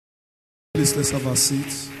Please, let's have our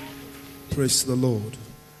seats. Praise the Lord.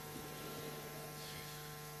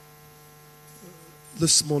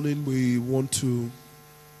 This morning we want to,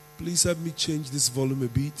 please help me change this volume a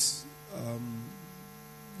bit.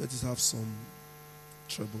 Let it have some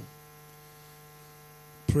treble.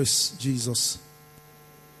 Praise Jesus.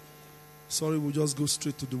 Sorry, we'll just go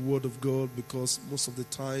straight to the Word of God because most of the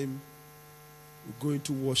time we're going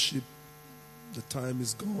to worship. The time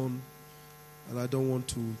is gone and I don't want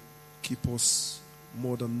to keep us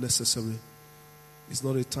more than necessary. It's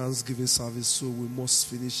not a Thanksgiving service, so we must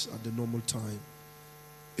finish at the normal time.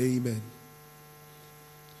 Amen.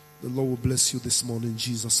 The Lord will bless you this morning in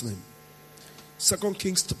Jesus' name. 2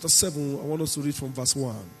 Kings chapter 7, I want us to read from verse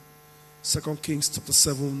 1. 2 Kings chapter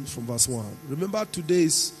 7 from verse 1. Remember, today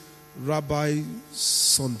is Rabbi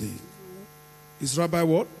Sunday. Is Rabbi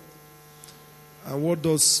what? And what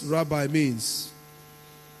does Rabbi means?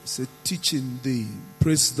 It's a teaching day.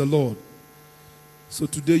 Praise the Lord. So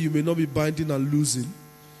today you may not be binding and losing.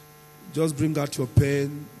 Just bring out your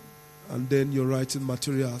pen and then your writing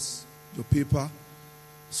materials, your paper,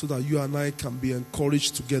 so that you and I can be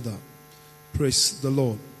encouraged together. Praise the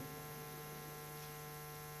Lord.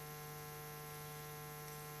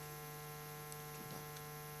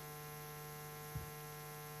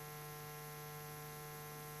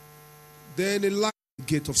 Then in the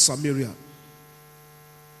gate of Samaria.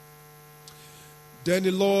 Then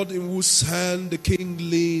the Lord, in whose hand the king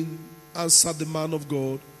leaned, answered the man of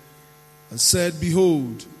God and said,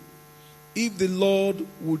 Behold, if the Lord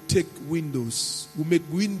will make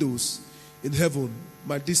windows in heaven,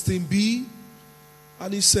 might this thing be?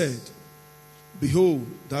 And he said, Behold,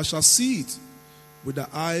 thou shalt see it with thy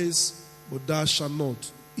eyes, but thou shalt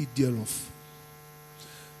not eat thereof.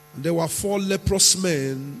 And there were 4 leprous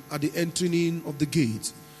men at the entering in of the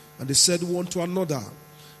gate, and they said one to another,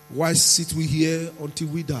 Why sit we here until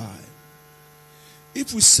we die?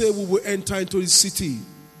 If we say we will enter into the city,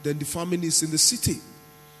 then the famine is in the city,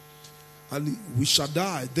 and we shall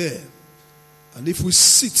die there. And if we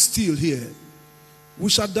sit still here, we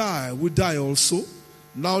shall die. We die also.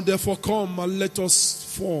 Now therefore come and let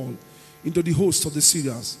us fall into the host of the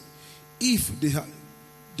Syrians. If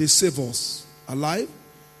they save us alive,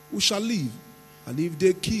 we shall live. And if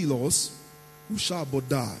they kill us, we shall but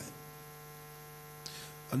die.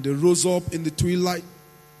 And they rose up in the twilight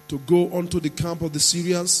to go unto the camp of the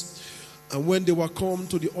Syrians. And when they were come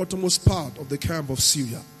to the uttermost part of the camp of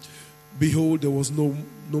Syria, behold, there was no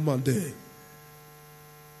man there.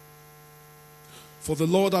 For the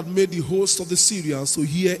Lord had made the host of the Syrians to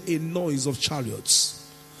hear a noise of chariots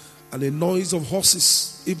and a noise of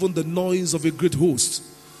horses, even the noise of a great host.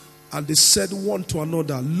 And they said one to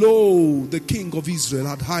another, Lo, the king of Israel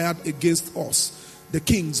had hired against us the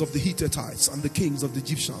kings of the Hittites and the kings of the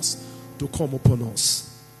Egyptians to come upon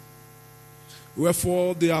us.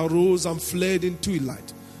 Wherefore they arose and fled in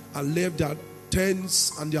twilight, and left their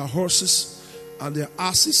tents and their horses and their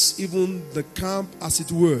asses, even the camp as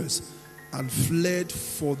it was, and fled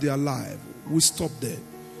for their life. We stop there.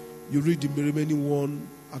 You read the remaining one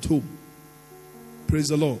at home. Praise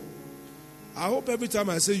the Lord. I hope every time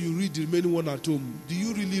I say you read the remaining one at home, do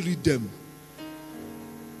you really read them?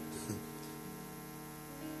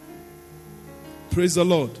 Praise the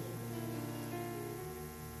Lord.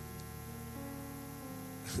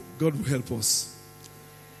 God will help us.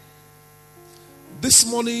 This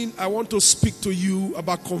morning, I want to speak to you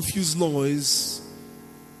about confused noise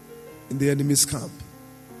in the enemy's camp.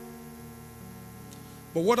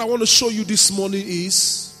 But what I want to show you this morning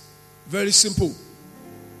is very simple.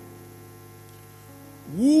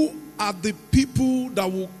 Who are the people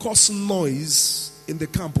that will cause noise in the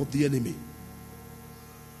camp of the enemy?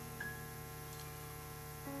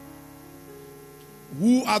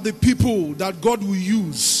 Who are the people that God will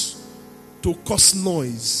use to cause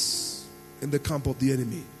noise in the camp of the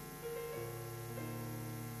enemy?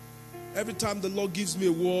 Every time the Lord gives me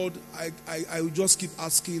a word, I will just keep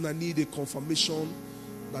asking. I need a confirmation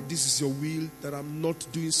that this is your will, that I'm not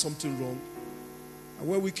doing something wrong. And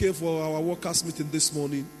when we came for our workers' meeting this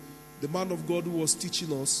morning, the man of God who was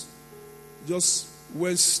teaching us just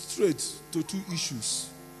went straight to 2 issues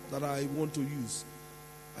that I want to use.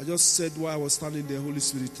 I just said while I was standing there, Holy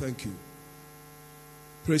Spirit, thank you.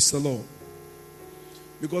 Praise the Lord.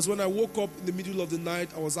 Because when I woke up in the middle of the night,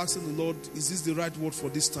 I was asking the Lord, is this the right word for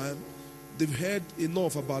this time? They've heard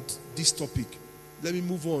enough about this topic. Let me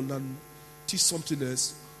move on and teach something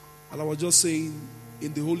else. And I was just saying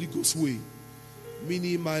in the Holy Ghost way,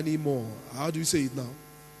 mini, miny, more. How do you say it now?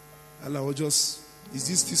 And I was just, is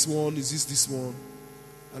this one? Is this one?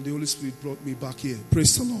 And the Holy Spirit brought me back here.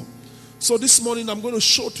 Praise the Lord. So this morning I'm going to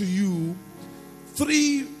show to you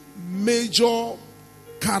 3 major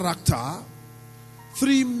character,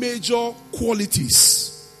 3 major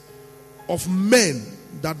qualities of men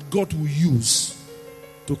that God will use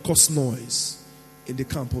to cause noise in the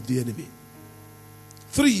camp of the enemy.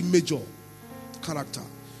 3 major character.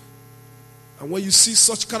 And when you see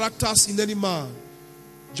such characters in any man,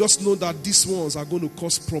 just know that these ones are going to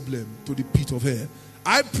cause problem to the pit of hell.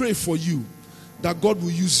 I pray for you that God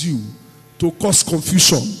will use you to cause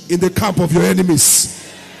confusion in the camp of your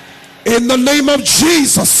enemies. In the name of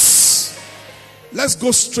Jesus. Let's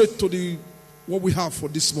go straight to what we have for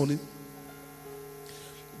this morning.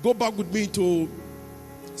 Go back with me to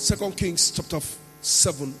 2 Kings chapter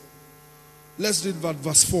 7. Let's read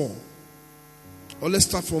verse 4. Or let's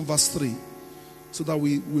start from verse 3 so that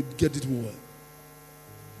we would get it well.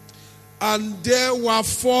 And there were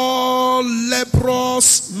 4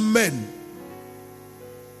 leprous men.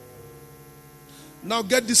 Now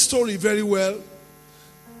get this story very well.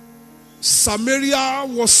 Samaria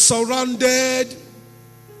was surrounded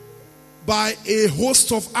by a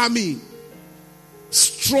host of army,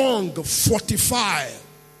 strong, fortified.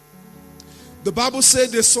 The Bible said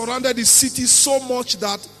they surrounded the city so much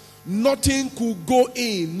that nothing could go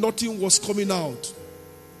in, nothing was coming out.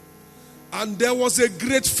 And there was a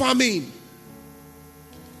great famine.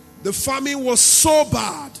 The famine was so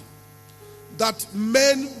bad that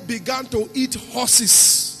men began to eat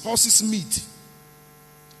horses' meat.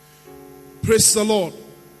 Praise the Lord.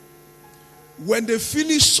 When they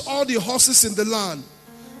finished all the horses in the land,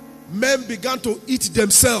 men began to eat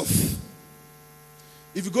themselves.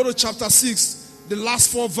 If you go to chapter 6, the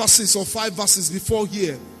last 4 verses or 5 verses before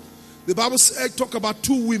here, the Bible talk about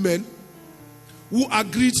 2 women who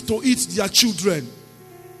agreed to eat their children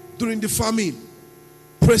during the famine.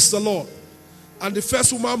 Praise the Lord. And the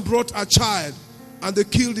first woman brought a child, and they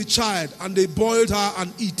killed the child, and they boiled her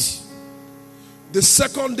and eat. The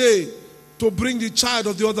second day, to bring the child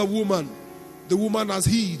of the other woman, the woman has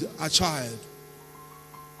hid a child.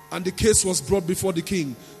 And the case was brought before the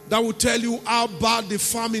king. That will tell you how bad the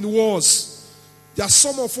famine was. There are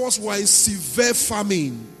some of us who are in severe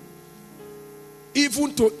famine.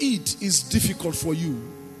 Even to eat is difficult for you.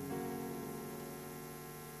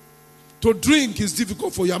 To drink is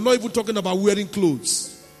difficult for you. I'm not even talking about wearing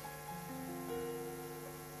clothes.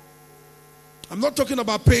 I'm not talking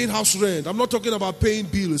about paying house rent. I'm not talking about paying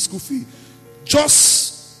bills, school fee.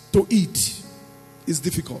 Just to eat is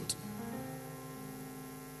difficult.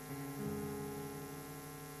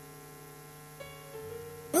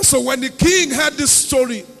 And so when the king heard this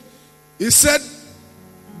story, he said,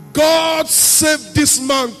 God save this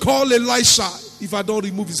man called Elisha if I don't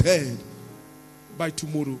remove his head by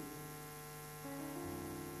tomorrow.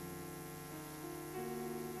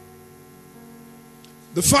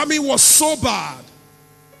 The famine was so bad,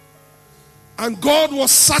 and God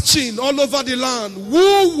was searching all over the land.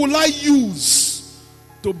 Who will I use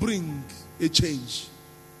to bring a change?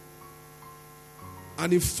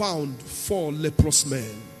 And he found 4 leprous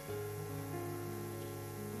men.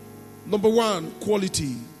 Number 1,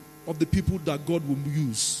 quality of the people that God will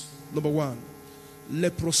use. Number 1,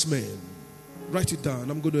 leprous men. Write it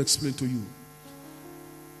down. I'm going to explain to you.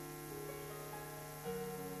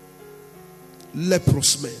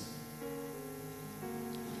 Leprous men.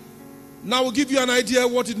 Now I'll give you an idea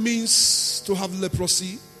what it means to have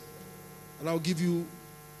leprosy. And I'll give you,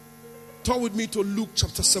 turn with me to Luke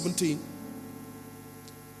chapter 17.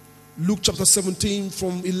 Luke chapter 17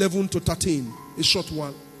 from 11 to 13. A short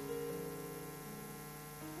one.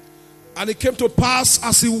 And it came to pass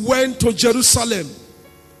as he went to Jerusalem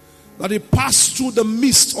that he passed through the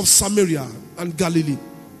midst of Samaria and Galilee.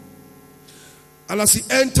 And as he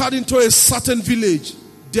entered into a certain village,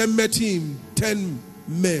 there met him 10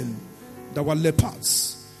 men that were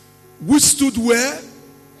lepers, which stood where?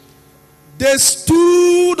 They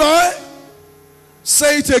stood,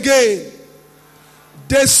 say it again.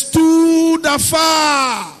 They stood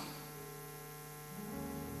afar.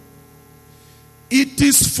 It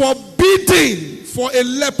is forbidden for a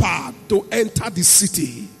leper to enter the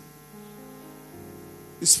city.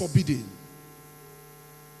 It's forbidden.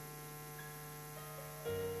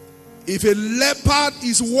 If a leopard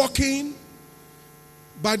is walking,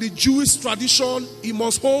 by the Jewish tradition, he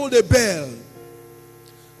must hold a bell.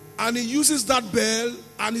 And he uses that bell,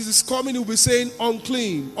 and as he's coming, he'll be saying,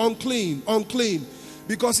 unclean, unclean, unclean.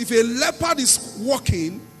 Because if a leopard is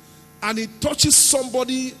walking, and he touches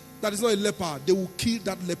somebody that is not a leopard, they will kill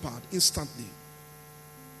that leopard instantly.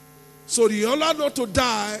 So the order not to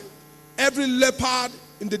die, every leopard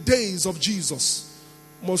in the days of Jesus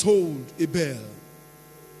must hold a bell.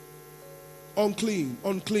 Unclean,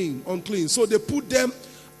 unclean, unclean. So they put them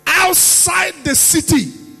outside the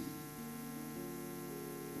city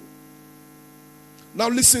Now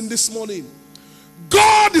listen this morning.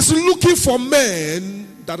 God is looking for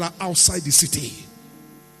men that are outside the city,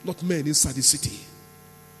 not men inside the city.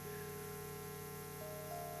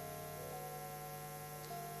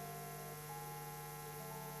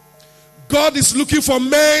 God is looking for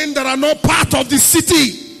men that are not part of the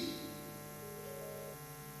city.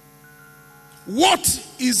 What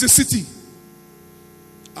is the city?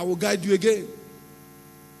 I will guide you again.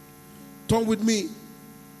 Turn with me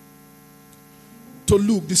to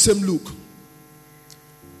Luke, the same Luke.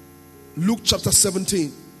 Luke chapter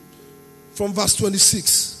 17, from verse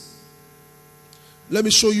 26. Let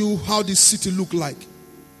me show you how the city looked like.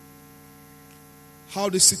 How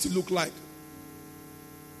the city looked like.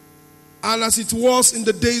 And as it was in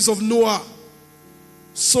the days of Noah,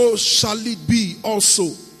 so shall it be also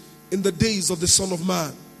in the days of the Son of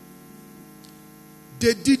Man.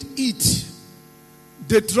 They did eat,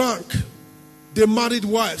 they drank, they married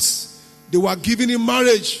wives, they were given in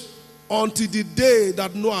marriage until the day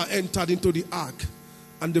that Noah entered into the ark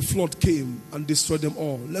and the flood came and destroyed them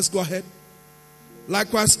all. Let's go ahead.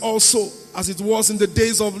 Likewise also, as it was in the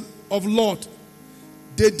days of Lot,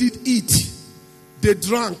 they did eat, they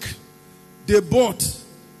drank, they bought,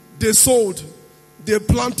 they sold, they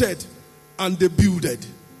planted, and they builded.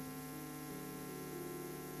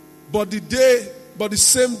 But the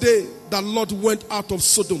same day that Lot went out of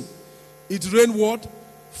Sodom, it rained what?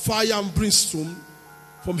 Fire and brimstone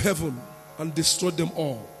from heaven and destroyed them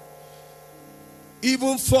all.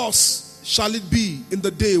 Even thus shall it be in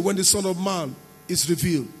the day when the Son of Man is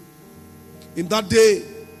revealed. In that day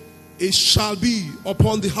it shall be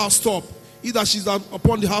upon the housetop. He that is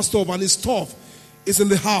upon the housetop and his top is in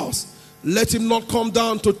the house, let him not come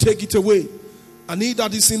down to take it away. And he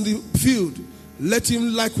that is in the field, let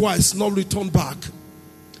him likewise not return back.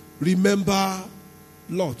 Remember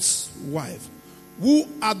Lot's wife. Who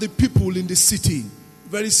are the people in the city?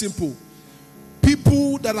 Very simple.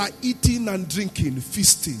 People that are eating and drinking,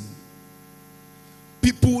 feasting.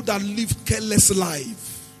 People that live careless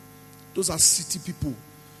life. Those are city people.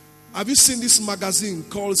 Have you seen this magazine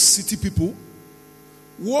called City People?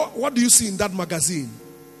 What do you see in that magazine?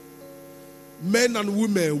 Men and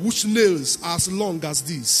women whose nails are as long as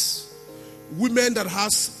this. Women that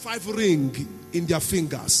has 5 rings in their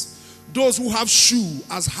fingers. Those who have shoe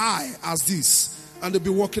as high as this, and they'll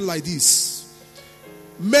be walking like this.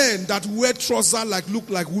 Men that wear trousers look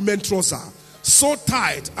like women trousers, so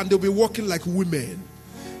tight, and they'll be walking like women.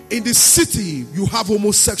 In the city, you have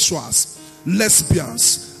homosexuals,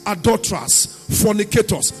 lesbians, adulterers,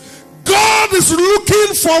 fornicators. God is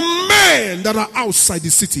looking for men that are outside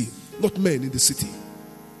the city, not men in the city.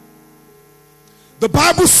 The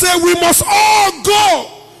Bible says we must all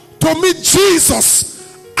go to meet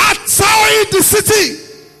Jesus outside the city.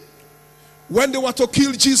 When they were to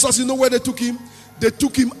kill Jesus, you know where they took him? They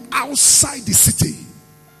took him outside the city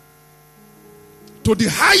to the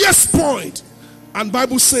highest point. And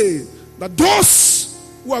Bible says that those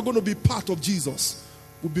who are going to be part of Jesus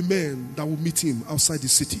will be men that will meet him outside the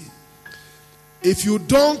city. If you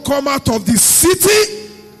don't come out of the city,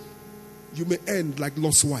 you may end like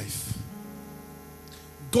Lot's wife.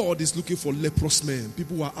 God is looking for leprous men,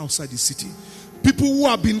 people who are outside the city, people who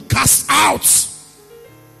have been cast out,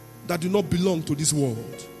 that do not belong to this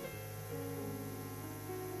world.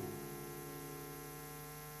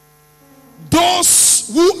 Those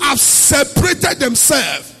who have separated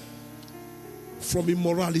themselves from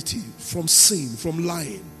immorality, from sin, from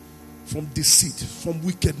lying, from deceit, from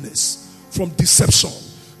wickedness, from deception.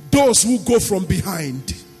 Those who go from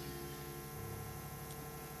behind.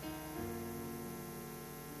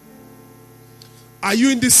 Are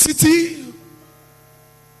you in the city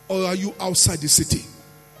or are you outside the city?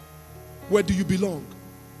 Where do you belong?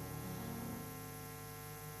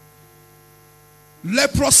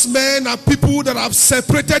 Leprous men are people that have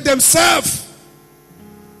separated themselves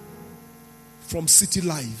from city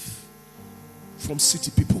life, from city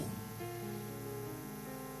people.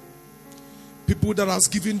 People that have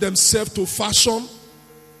given themselves to fashion,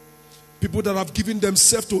 people that have given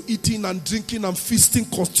themselves to eating and drinking and feasting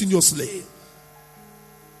continuously.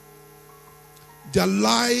 Their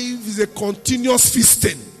life is a continuous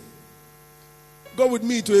feasting. Go with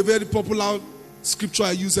me to a very popular scripture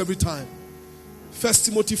I use every time. 1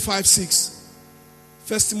 Timothy 5:6.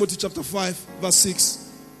 1 Timothy chapter 5 verse 6.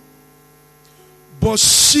 But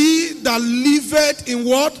she that liveth in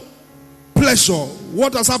what? Pleasure.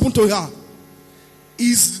 What has happened to her?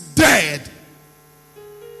 Is dead.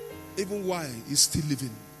 Even while he's still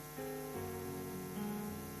living.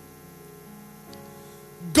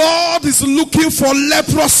 God is looking for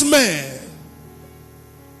leprous men.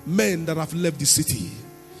 Men that have left the city.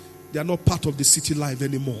 They are not part of the city life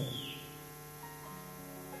anymore.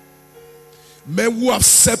 Men who have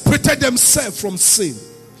separated themselves from sin.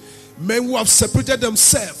 Men who have separated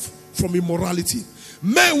themselves from immorality.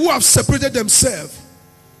 Men who have separated themselves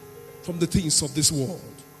from the things of this world.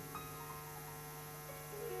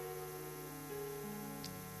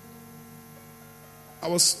 I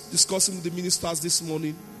was discussing with the ministers this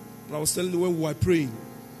morning, and I was telling them when we were praying,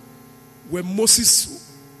 when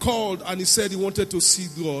Moses called and he said he wanted to see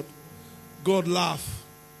God, God laughed.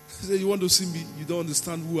 He said, "You want to see me? You don't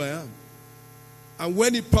understand who I am." And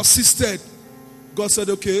when he persisted, God said,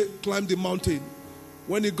 "Okay, climb the mountain."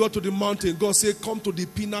 When he got to the mountain, God said, "Come to the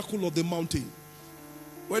pinnacle of the mountain."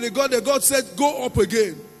 When he got there, God said, "Go up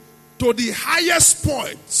again to the highest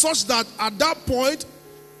point, such that at that point,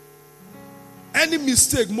 any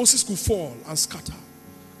mistake, Moses could fall and scatter."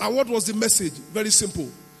 And what was the message? Very simple.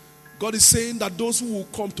 God is saying that those who will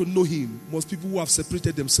come to know him must be people who have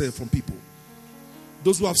separated themselves from people.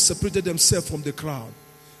 Those who have separated themselves from the crowd.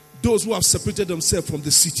 Those who have separated themselves from the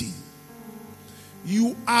city.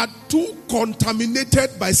 You are too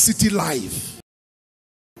contaminated by city life.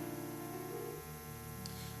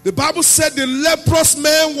 The Bible said the leprous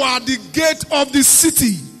men were at the gate of the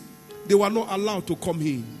city. They were not allowed to come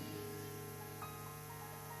in.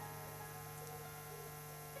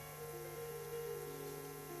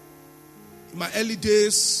 In my early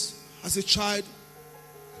days as a child,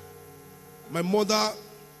 my mother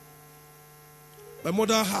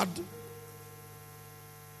had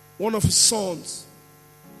one of his sons.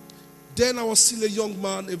 Then I was still a young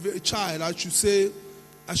man, a child. I should say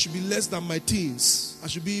I should be less than my teens. I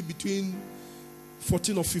should be between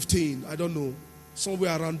 14 or 15. I don't know.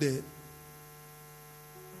 Somewhere around there.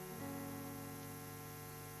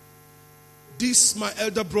 This, my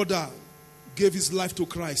elder brother, gave his life to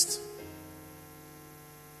Christ.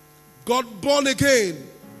 Got born again.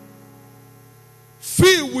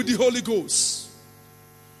 Filled with the Holy Ghost.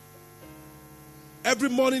 Every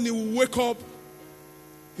morning he will wake up.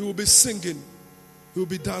 He will be singing. He will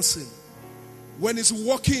be dancing. When he's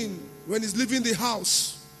walking, when he's leaving the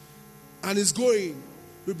house and he's going,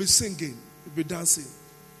 he'll be singing. He'll be dancing.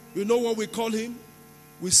 You know what we call him?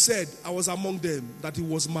 We said, I was among them, that he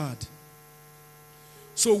was mad.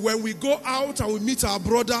 So when we go out and we meet our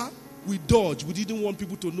brother, we dodge. We didn't want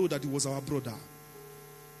people to know that he was our brother.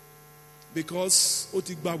 Because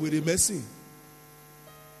Otigba were a messy.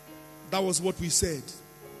 That was what we said.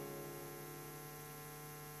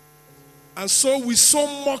 And so we so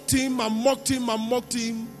mocked him and mocked him and mocked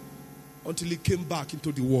him until he came back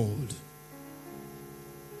into the world.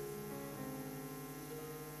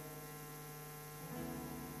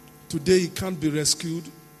 Today he can't be rescued.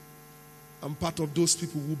 I'm part of those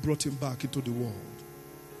people who brought him back into the world.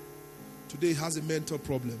 Today he has a mental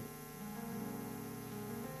problem.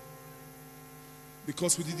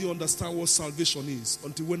 Because we didn't understand what salvation is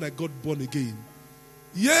until when I got born again.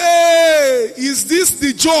 Yay! Is this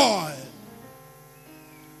the joy?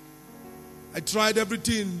 I tried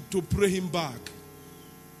everything to pray him back.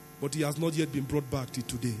 But he has not yet been brought back till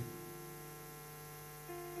today.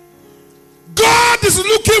 God is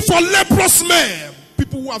looking for leprous men.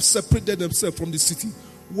 People who have separated themselves from the city.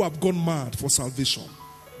 Who have gone mad for salvation.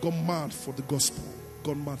 Gone mad for the gospel.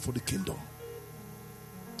 Gone mad for the kingdom.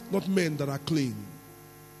 Not men that are clean.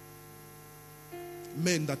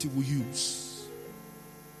 Men that he will use.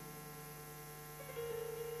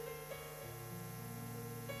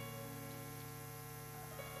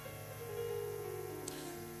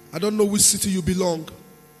 I don't know which city you belong.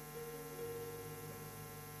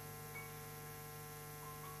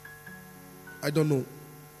 I don't know.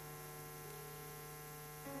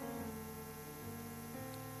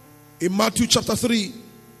 In Matthew chapter 3,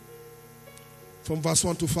 from verse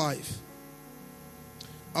 1 to 5.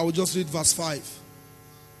 I will just read verse 5.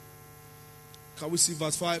 Can we see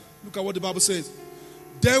verse 5? Look at what the Bible says.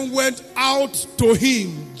 Then went out to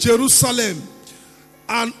him Jerusalem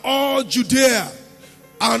and all Judea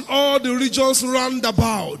and all the regions round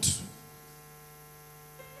about.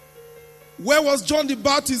 Where was John the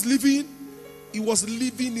Baptist living? He was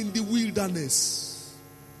living in the wilderness.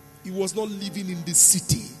 He was not living in the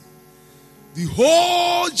city. The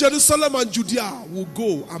whole Jerusalem and Judea will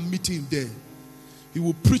go and meet him there. He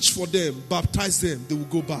will preach for them, baptize them. They will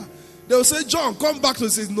go back. They will say, John, come back. He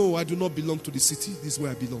says, no, I do not belong to the city. This is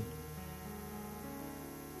where I belong.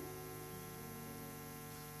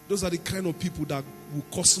 Those are the kind of people that will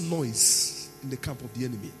cause noise in the camp of the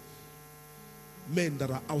enemy. Men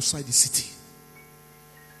that are outside the city.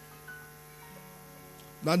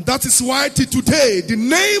 And that is why till today, the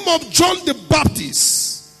name of John the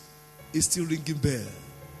Baptist is still ringing bell.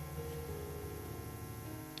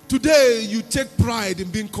 Today, you take pride in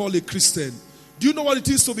being called a Christian. Do you know what it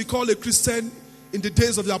is to be called a Christian in the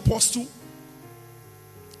days of the apostle?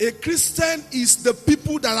 A Christian is the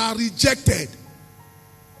people that are rejected.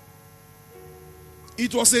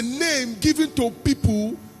 It was a name given to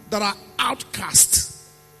people that are outcast.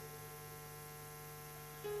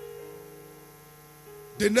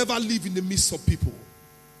 They never live in the midst of people.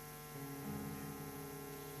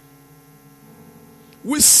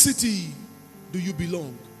 Which city do you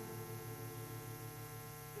belong?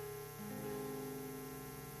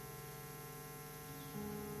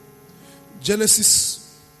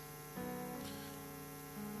 Genesis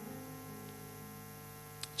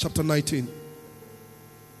chapter 19.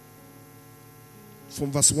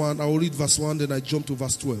 From verse 1. I will read verse 1, then I jump to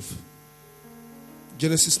verse 12.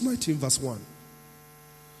 Genesis 19, verse 1.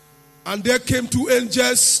 And there came two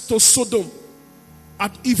angels to Sodom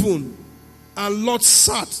at even, and Lot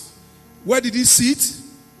sat. Where did he sit?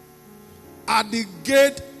 At the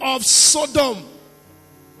gate of Sodom.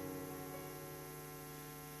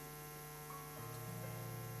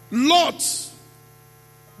 Lot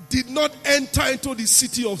did not enter into the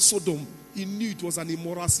city of Sodom. He knew it was an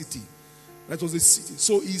immoral city. That was a city.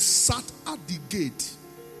 So he sat at the gate.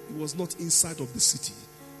 He was not inside of the city.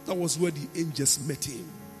 That was where the angels met him.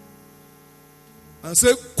 And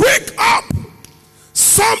said, quick up!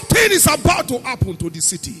 Something is about to happen to the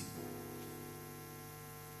city.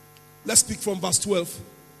 Let's speak from verse 12.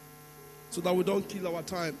 So that we don't kill our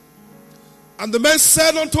time. And the man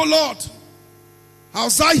said unto Lot,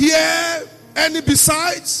 hast thou here any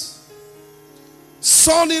besides?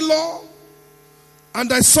 Son-in-law, and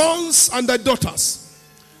thy sons and thy daughters,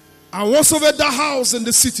 and whatsoever thou house in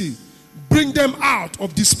the city, bring them out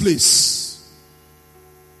of this place.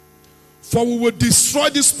 For we will destroy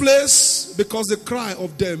this place, because the cry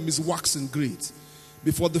of them is waxing great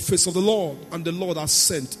before the face of the Lord, and the Lord has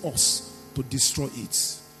sent us to destroy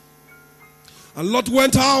it. And Lot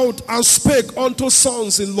went out and spake unto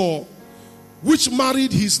sons-in-law, which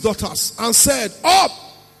married his daughters, and said, up,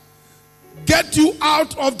 get you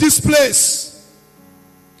out of this place,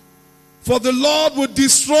 for the Lord will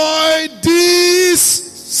destroy this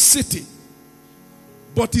city.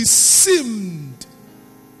 But he seemed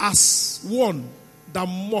as one that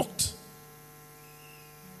mocked.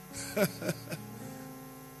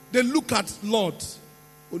 They look at Lord,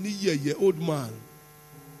 only old man.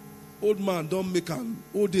 Old man don't make him,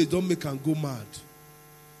 old age don't make him go mad.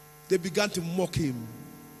 They began to mock him.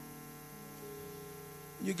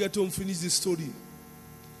 You get home, finish the story.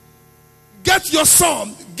 Get your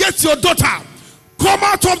son, get your daughter, come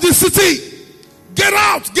out of the city. Get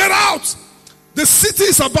out, get out. The city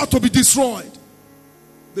is about to be destroyed.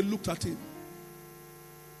 They looked at him.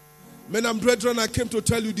 Men and brethren, I came to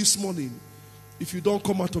tell you this morning, if you don't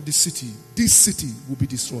come out of the city, this city will be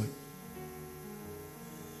destroyed.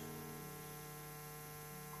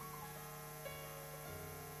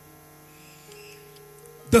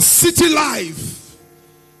 The city life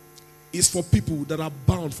is for people that are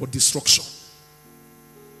bound for destruction.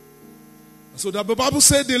 So the Bible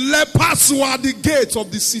said the lepers were at the gates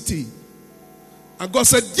of the city. And God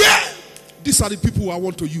said, yeah, these are the people I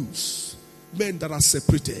want to use. Men that are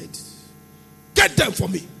separated. Get them for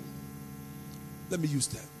me. Let me use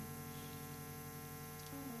them.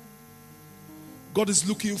 God is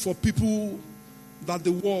looking for people that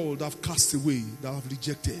the world have cast away, that have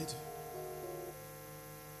rejected.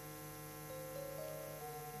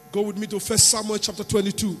 Go with me to 1 Samuel chapter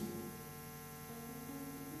 22.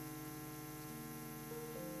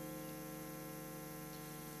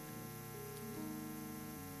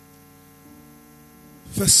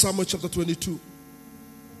 First Samuel chapter 22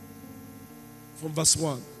 from verse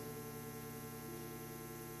 1.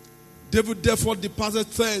 David therefore departed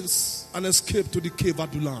thence and escaped to the cave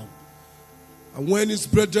Adullam. And when his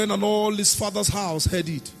brethren and all his father's house heard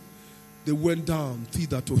it, they went down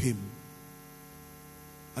thither to him.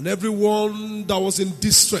 And everyone that was in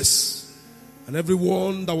distress, and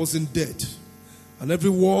everyone that was in debt, and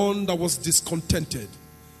everyone that was discontented,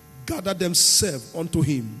 gathered themselves unto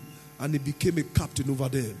him, and he became a captain over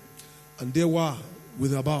them. And they were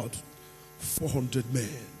with about 400 men.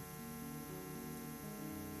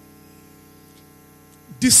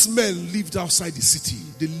 These men lived outside the city.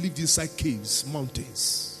 They lived inside caves,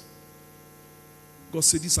 mountains. God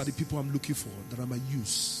said, these are the people I'm looking for, that I might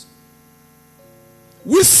use.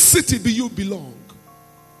 Which city do you belong?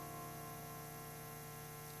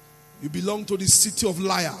 You belong to the city of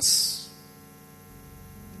liars,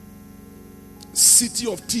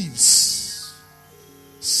 city of thieves,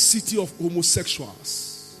 city of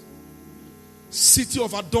homosexuals, city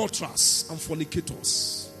of adulterers and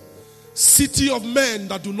fornicators, City of men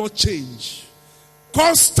that do not change.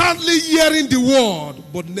 Constantly hearing the word,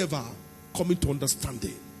 but never coming to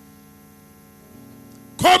understanding.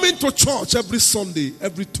 Coming to church every Sunday,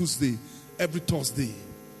 every Tuesday, every Thursday.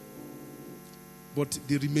 But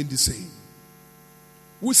they remain the same.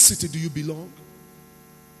 Which city do you belong?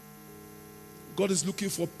 God is looking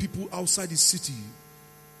for people outside the city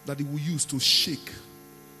that he will use to shake.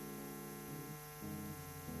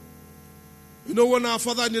 You know, when our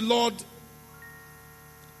Father in the Lord,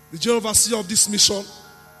 the general overseer of this mission,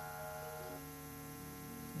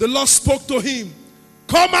 the Lord spoke to him,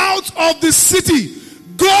 come out of the city,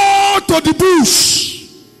 go to the bush.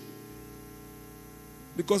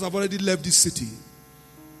 Because I've already left this city.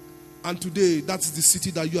 And today, that's the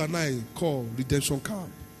city that you and I call Redemption Camp.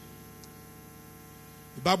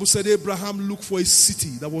 The Bible said Abraham looked for a city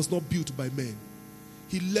that was not built by men.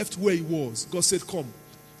 He left where he was. God said, come,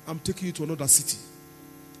 I'm taking you to another city.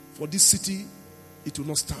 For this city, it will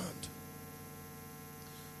not stand.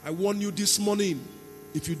 I warn you this morning,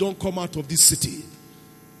 if you don't come out of this city,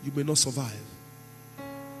 you may not survive.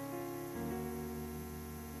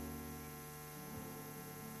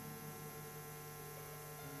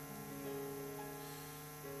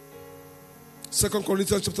 Second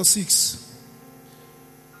Corinthians chapter 6,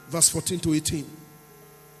 verse 14 to 18.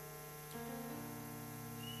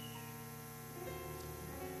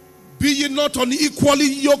 Be ye not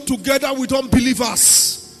unequally yoked together with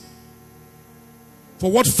unbelievers. For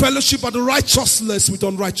what fellowship are the righteousness with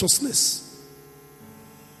unrighteousness?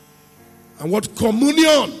 And what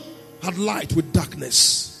communion had light with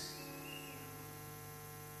darkness?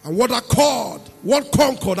 And what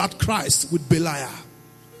concord had Christ with Belial?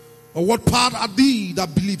 Or what part had thee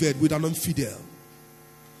that believed with an infidel?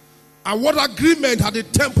 And what agreement had the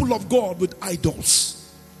temple of God with idols?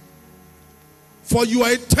 For you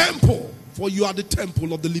are a temple, for you are the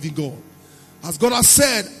temple of the living God. As God has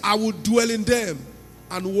said, I will dwell in them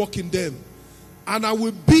and walk in them. And I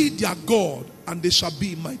will be their God, and they shall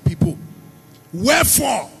be my people.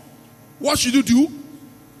 Wherefore, what should you do?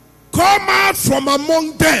 Come out from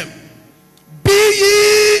among them. Be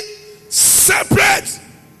ye separate,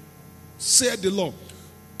 said the Lord.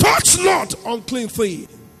 Touch not unclean thing.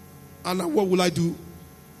 And what will I do?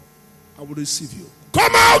 I will receive you.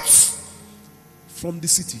 Come out from the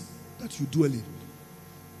city that you dwell in.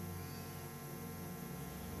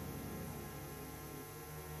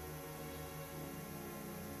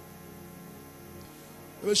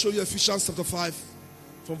 Let me show you Ephesians chapter 5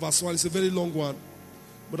 from verse 1. It's a very long one,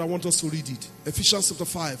 but I want us to read it. Ephesians chapter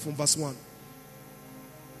 5 from verse 1.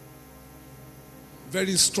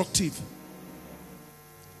 Very instructive.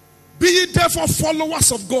 Be ye therefore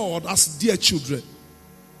followers of God as dear children,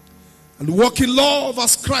 and walk in love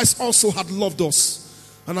as Christ also had loved us,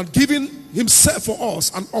 and had given himself for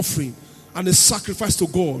us an offering and a sacrifice to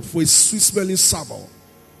God for a sweet-smelling savour.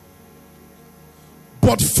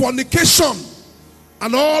 But fornication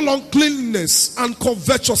and all uncleanness and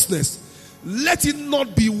covetousness, let it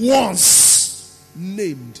not be once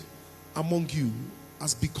named among you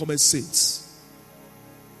as becoming saints.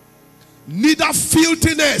 Neither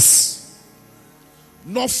filthiness,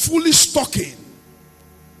 nor foolish talking,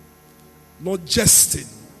 nor jesting.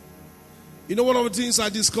 You know one of the things I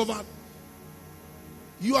discovered?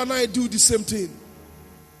 You and I do the same thing.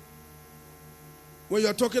 When you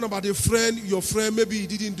are talking about a friend, your friend, maybe he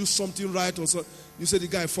didn't do something right or so, you say the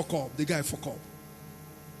guy fuck up, the guy fuck up.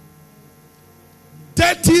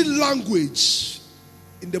 Dirty language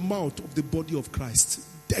in the mouth of the body of Christ.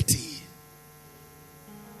 Dirty.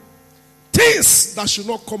 Things that should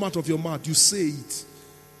not come out of your mouth, you say it.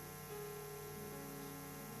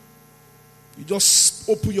 You just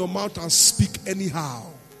open your mouth and speak anyhow.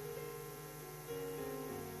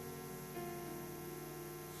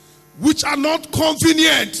 Which are not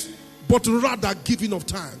convenient, but rather giving of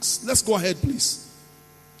thanks. Let's go ahead, please.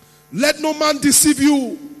 Let no man deceive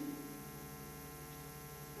you.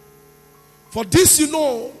 For this you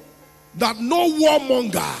know, that no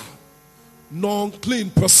warmonger, no unclean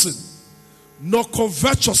person, no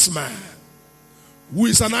covetous man, who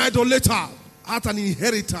is an idolater, hath an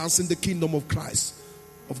inheritance in the kingdom of Christ,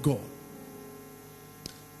 of God.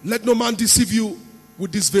 Let no man deceive you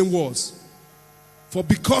with these vain words. For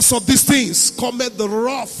because of these things cometh the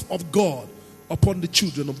wrath of God upon the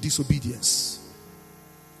children of disobedience.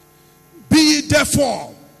 Be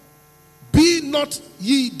not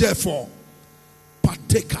ye therefore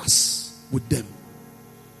partakers with them.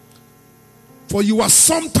 For you are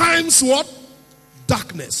sometimes what?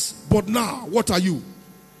 Darkness. But now, what are you?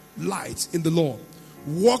 Light in the Lord.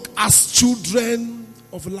 Walk as children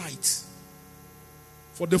of light.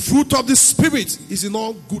 For the fruit of the Spirit is in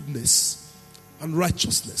all goodness and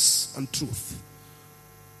righteousness and truth,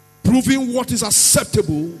 proving what is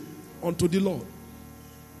acceptable unto the Lord.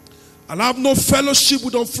 And have no fellowship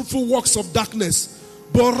with unfruitful works of darkness,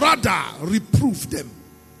 but rather reprove them.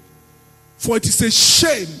 For it is a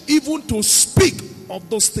shame even to speak of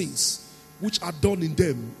those things which are done in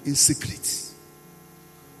them in secret.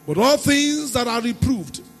 But all things that are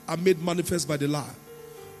reproved are made manifest by the light.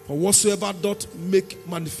 For whatsoever doth make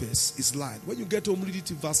manifest is light. When you get home, read it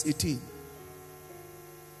in verse 18.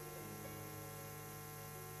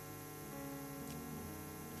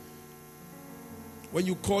 When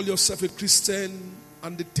you call yourself a Christian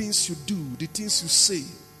and the things you do, the things you say,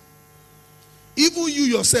 even you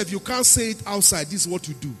yourself, you can't say it outside. This is what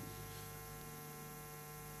you do.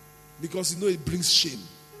 Because you know it brings shame.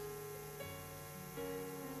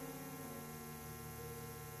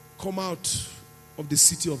 Come out of the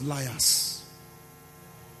city of liars.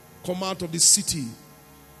 Come out of the city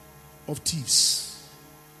of thieves.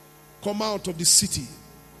 Come out of the city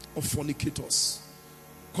of fornicators.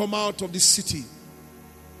 Come out of the city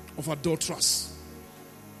of adulterers.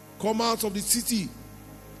 Come out of the city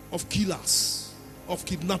of killers, of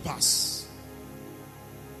kidnappers.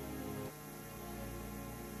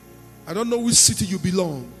 I don't know which city you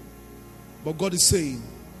belong, but God is saying,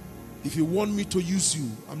 if you want me to use you,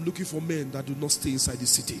 I'm looking for men that do not stay inside the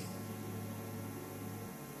city.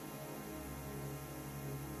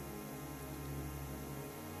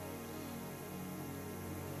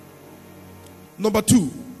 Number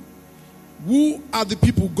 2, who are the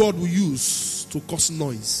people God will use to cause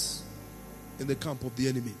noise in the camp of the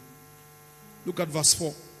enemy? Look at verse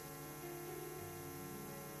 4.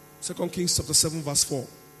 2 Kings chapter 7 verse 4.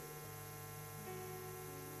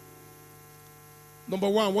 Number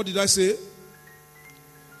 1, what did I say?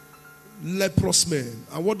 Leprous men.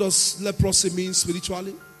 And what does leprosy mean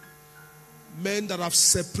spiritually? Men that have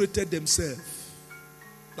separated themselves.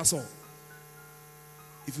 That's all.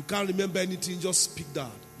 If you can't remember anything, just pick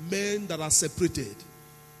that. Men that are separated.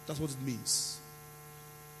 That's what it means.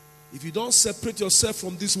 If you don't separate yourself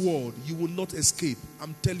from this world, you will not escape.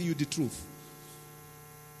 I'm telling you the truth.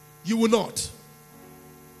 You will not.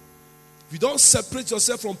 If you don't separate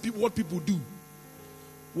yourself from people, what people do,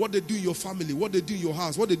 what they do in your family, what they do in your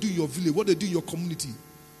house, what they do in your village, what they do in your community.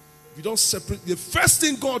 If you don't separate, the first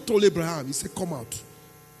thing God told Abraham, he said, come out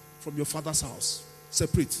from your father's house.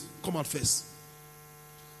 Separate. Come out first.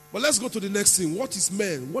 But let's go to the next thing. What is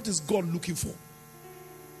man? What is God looking for?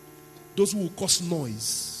 Those who will cause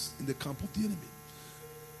noise in the camp of the enemy.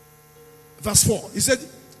 Verse 4. He said,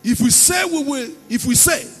 if we say we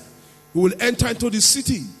will enter into the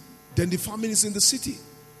city, then the famine is in the city,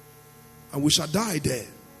 and we shall die there.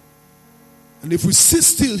 And if we sit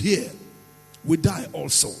still here, we die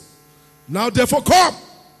also. Now therefore come,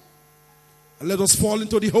 and let us fall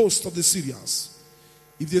into the host of the Syrians.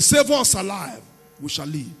 If they save us alive, we shall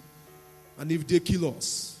live. And if they kill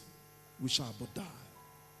us, we shall but die.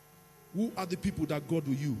 Who are the people that God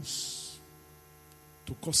will use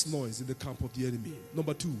to cause noise in the camp of the enemy?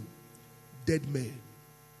 Number 2, dead men.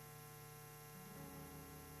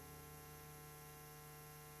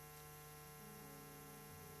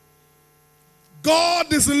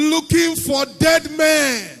 God is looking for dead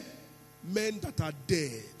men. Men that are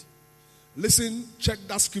dead. Listen, check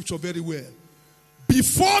that scripture very well.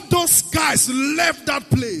 Before those guys left that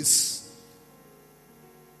place,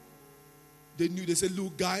 they knew. They said,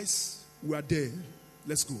 look guys, we are dead.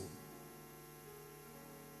 Let's go.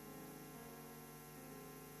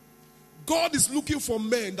 God is looking for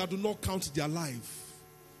men that do not count their life.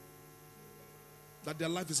 That their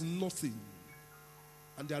life is nothing.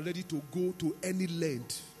 And they are ready to go to any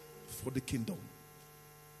length for the kingdom.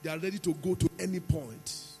 They are ready to go to any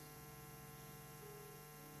point.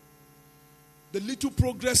 The little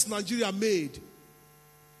progress Nigeria made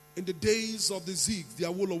in the days of the Zig, the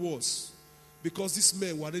Awolowo Wars, because these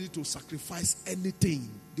men were ready to sacrifice anything.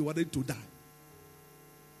 They were ready to die.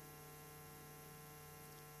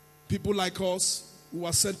 People like us who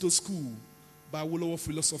were sent to school by Awolowo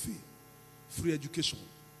philosophy, free education.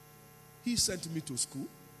 He sent me to school.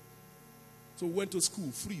 So went to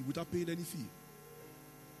school free without paying any fee.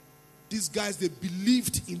 These guys, they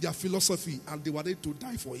believed in their philosophy and they were ready to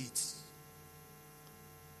die for it.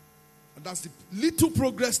 And that's the little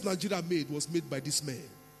progress Nigeria made was made by this man.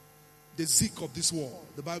 The Zik of this world.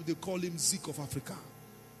 The Bible, they call him Zik of Africa.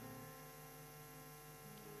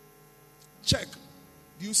 Check.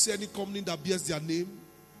 Do you see any company that bears their name?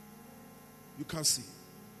 You can't see.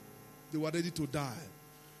 They were ready to die.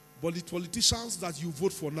 But the politicians that you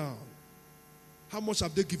vote for now, how much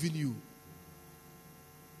have they given you?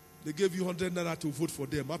 They gave you 100 naira to vote for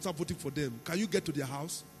them. After voting for them, can you get to their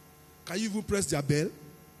house? Can you even press their bell?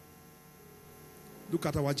 Look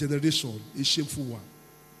at our generation, a shameful one.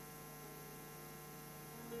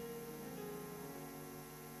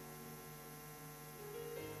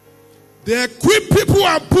 They equip people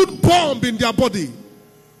and put bomb in their body,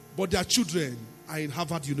 but their children are in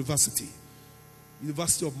Harvard University,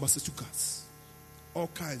 University of Massachusetts, all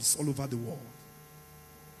kinds all over the world.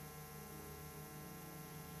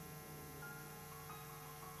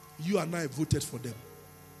 You and I voted for them.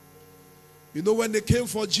 You know, when they came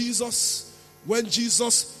for Jesus, when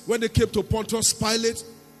they came to Pontius Pilate,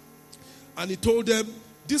 and he told them,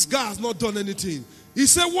 this guy has not done anything. He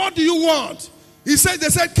said, what do you want? They said,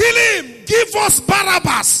 kill him. Give us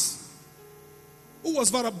Barabbas. Who was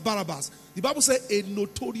Barabbas? The Bible said, a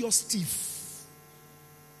notorious thief.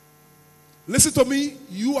 Listen to me.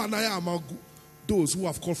 You and I are among those who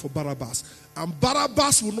have called for Barabbas. And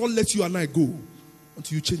Barabbas will not let you and I go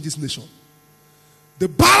until you change this nation. The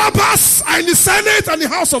Barabbas are in the Senate and the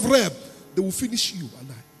House of Rep. They will finish you and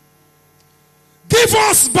I. Give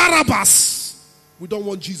us Barabbas. We don't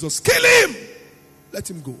want Jesus. Kill him. Let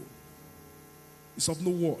him go. It's of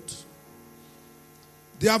no word.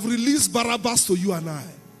 They have released Barabbas to you and I,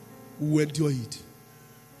 who will endure it.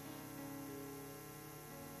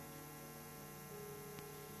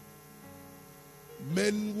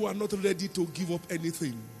 Men who are not ready to give up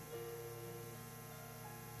anything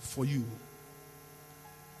for you.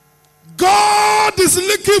 God is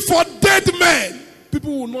looking for dead men.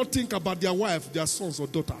 People will not think about their wife, their sons or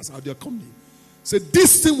daughters, how they are coming. Say,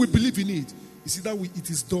 this thing we believe in it. Is either it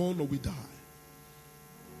is done or we die.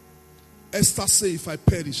 Esther said, if I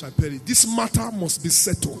perish, I perish. This matter must be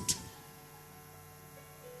settled.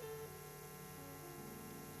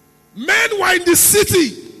 Men were in the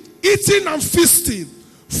city, eating and feasting.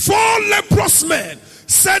 4 leprous men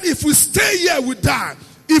said, if we stay here, we die.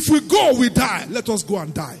 If we go, we die. Let us go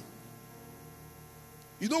and die.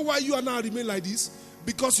 You know why you and I remain like this?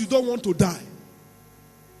 Because you don't want to die.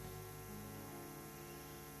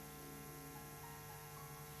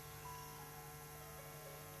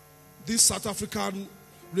 This South African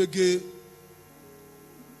reggae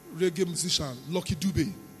musician, Lucky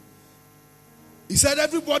Dube, he said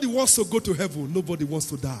everybody wants to go to heaven, nobody wants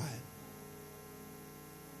to die.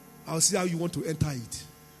 I'll see how you want to enter it.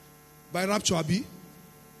 By rapture, Abi?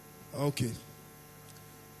 Okay.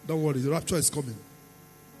 Don't worry, the rapture is coming.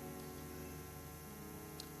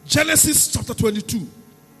 Genesis chapter 22,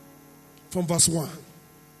 from verse 1.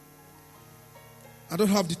 I don't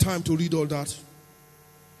have the time to read all that.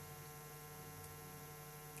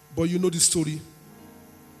 But you know the story.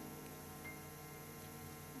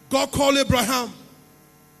 God called Abraham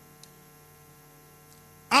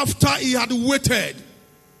after he had waited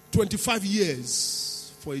 25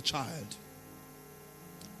 years for a child.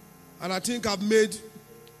 And I think I've made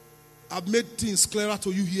things clearer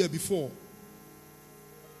to you here before.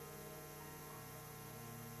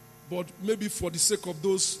 But maybe for the sake of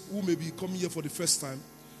those who may be coming here for the first time,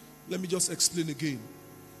 let me just explain again.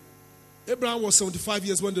 Abraham was 75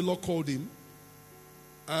 years when the Lord called him.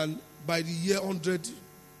 And by the year 100,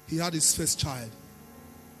 he had his first child,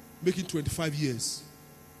 making 25 years.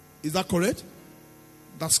 Is that correct?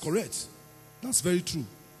 That's correct. That's very true.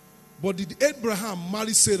 But did Abraham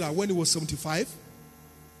marry Sarah when he was 75?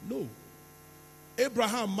 No.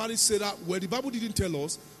 Abraham married Sarah, well, the Bible didn't tell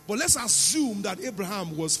us, but let's assume that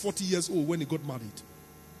Abraham was 40 years old when he got married.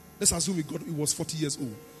 Let's assume he was 40 years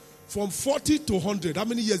old. From 40 to 100, how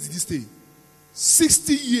many years did he stay?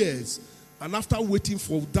 60 years. And after waiting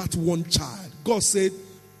for that one child, God said,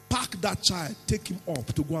 pack that child, take him up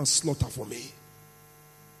to go and slaughter for me.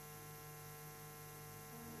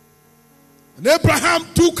 And Abraham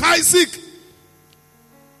took Isaac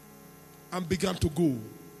and began to go.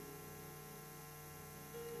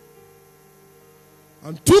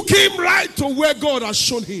 And took him right to where God has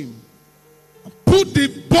shown him. And put the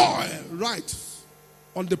boy right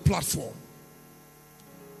on the platform.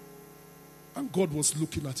 And God was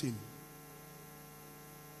looking at him.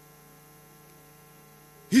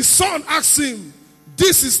 His son asked him,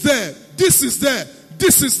 this is there, this is there,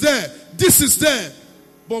 this is there, this is there.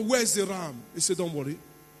 But where's the ram? He said, don't worry.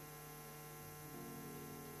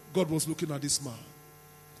 God was looking at this man.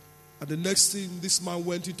 And the next thing, this man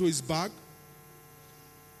went into his bag,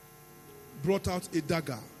 brought out a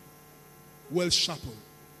dagger, well sharpened,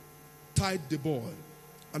 tied the boy.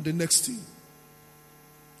 And the next thing,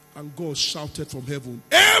 and God shouted from heaven,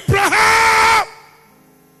 Abraham!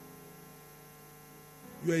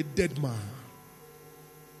 You are a dead man.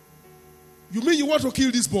 You mean you want to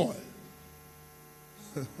kill this boy?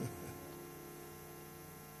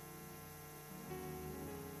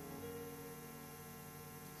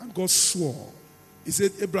 And God swore. He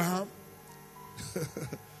said, Abraham,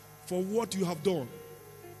 for what you have done,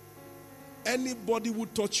 anybody who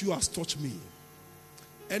touch you has touched me.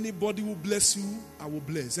 Anybody who bless you, I will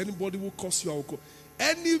bless. Anybody who curse you, I will curse.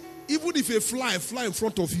 Even if a fly in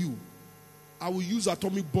front of you, I will use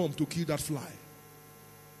atomic bomb to kill that fly.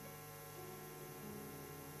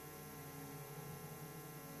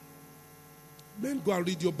 Men, go and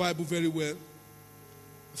read your Bible very well.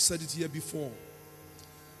 I've said it here before.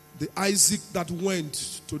 The Isaac that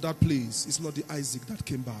went to that place is not the Isaac that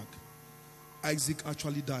came back. Isaac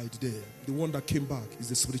actually died there. The one that came back is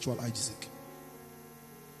the spiritual Isaac.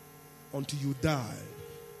 Until you die,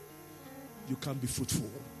 you can't be fruitful.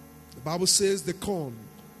 The Bible says the corn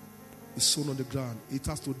is sown on the ground. It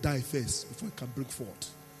has to die first before it can bring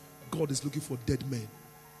forth. God is looking for dead men.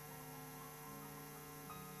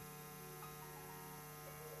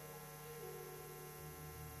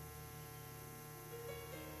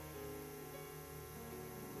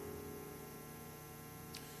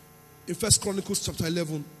 In 1 Chronicles chapter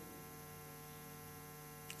 11,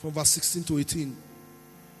 from verse 16 to 18,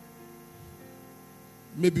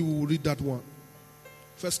 maybe we will read that one.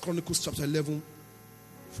 1 Chronicles chapter 11,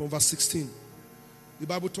 from verse 16. The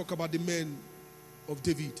Bible talks about the men of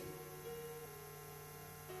David.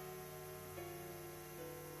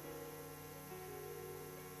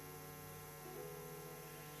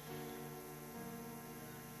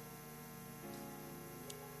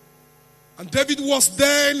 And David was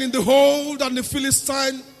then in the hold, and the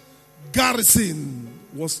Philistine garrison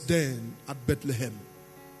was then at Bethlehem.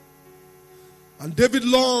 And David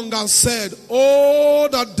longed and said, oh,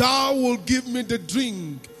 that thou wilt give me the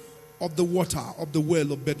drink of the water of the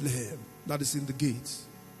well of Bethlehem, that is in the gates.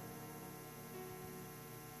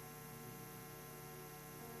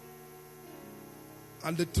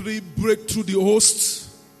 And the three break through the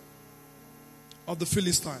hosts of the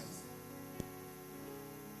Philistines,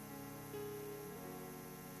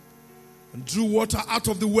 and drew water out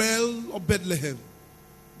of the well of Bethlehem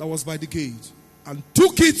that was by the gate, and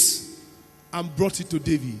took it and brought it to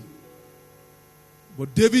David.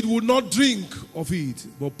 But David would not drink of it,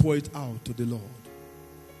 but pour it out to the Lord.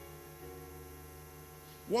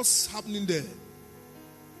 What's happening there?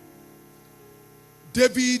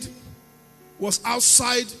 David was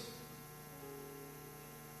outside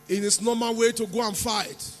in his normal way to go and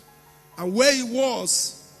fight. And where he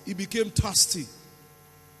was, he became thirsty.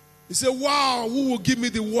 He said, wow, who will give me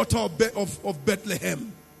the water of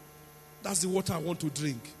Bethlehem? That's the water I want to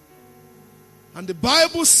drink. And the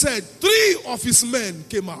Bible said 3 of his men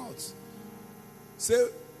came out. Say,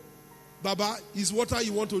 Baba, is water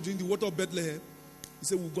you want to drink, the water of Bethlehem? He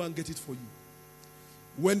said, we'll go and get it for you.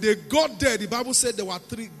 When they got there, the Bible said there were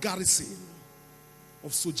 3 garrisons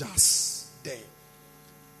of soldiers there.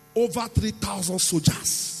 Over 3,000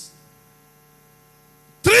 soldiers.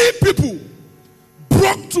 3 people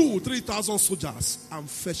broke through 3,000 soldiers and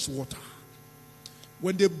fetched water.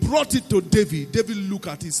 When they brought it to David, David looked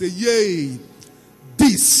at it and said, yea,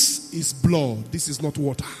 this is blood. This is not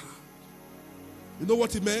water. You know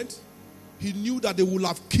what he meant? He knew that they would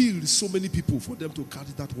have killed so many people for them to carry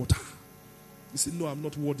that water. He said, no, I'm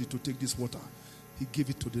not worthy to take this water. He gave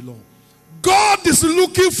it to the Lord. God is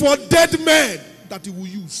looking for dead men that he will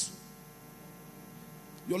use.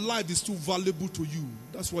 Your life is too valuable to you.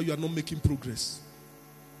 That's why you are not making progress.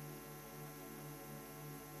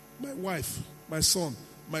 My wife, my son,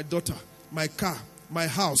 my daughter, my car, my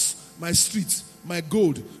house, my streets, my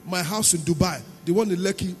gold, my house in Dubai, the one in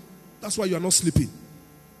Lekki. That's why you are not sleeping.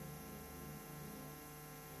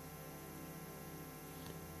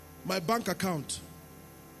 My bank account.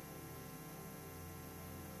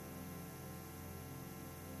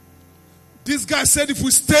 This guy said if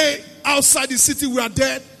we stay outside the city, we are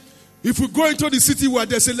dead. If we go into the city, we are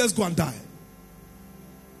dead. Say, let's go and die.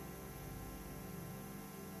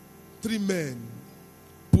 3 men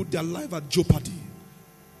put their life at jeopardy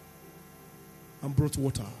and brought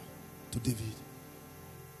water to David.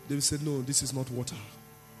 David said, no, this is not water.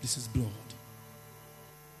 This is blood.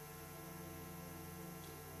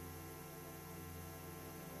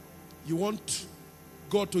 You want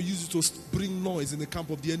God to use you to bring noise in the camp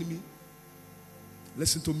of the enemy?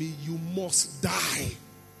 Listen to me. You must die.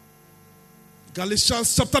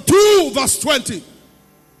 Galatians chapter 2 verse 20.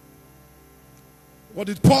 What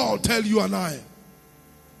did Paul tell you and I?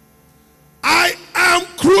 I am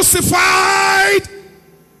crucified.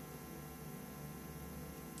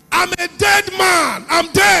 I'm a dead man. I'm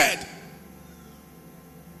dead.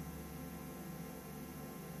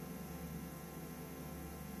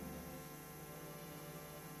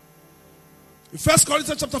 In 1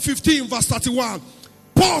 Corinthians chapter 15 verse 31,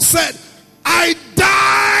 Paul said, I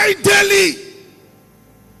died daily.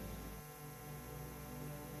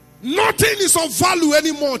 Nothing is of value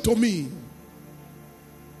anymore to me.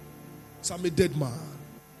 So I'm a dead man.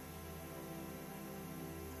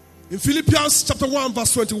 In Philippians chapter 1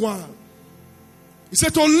 verse 21, he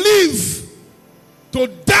said to live, to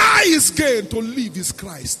die is gain, to live is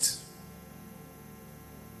Christ.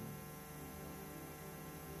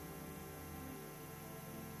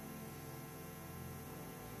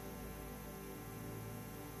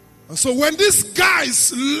 And so when these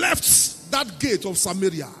guys left that gate of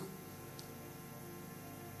Samaria,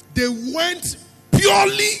 they went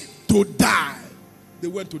purely to die. They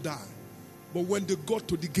went to die. But when they got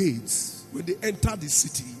to the gates, when they entered the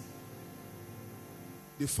city,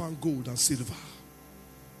 they found gold and silver.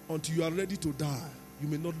 Until you are ready to die, you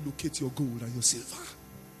may not locate your gold and your silver.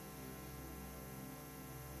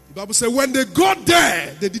 The Bible says when they got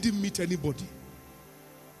there, they didn't meet anybody.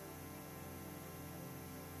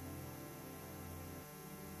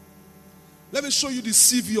 Let me show you the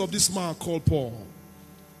CV of this man called Paul.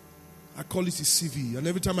 I call it his CV. And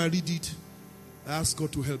every time I read it, I ask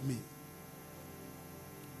God to help me.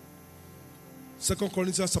 2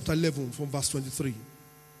 Corinthians chapter 11 from verse 23.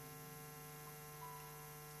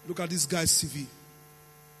 Look at this guy's CV.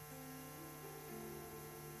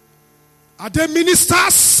 Are they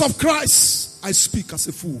ministers of Christ? I speak as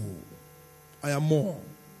a fool. I am more.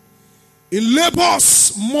 In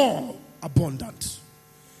labors, more abundant.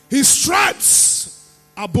 In stripes,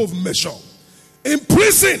 above measure. In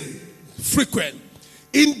prison, frequent.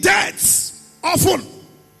 In debts, often.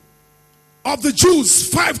 Of the Jews,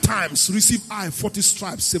 5 times received I 40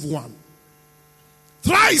 stripes, save one.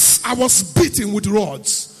 Thrice I was beaten with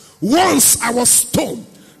rods. Once I was stoned.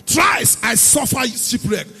 Thrice I suffered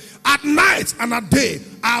shipwreck. At night and at day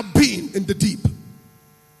I have been in the deep.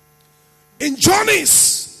 In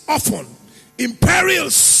journeys often. In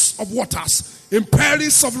perils of waters. In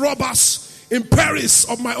perils of robbers, in perils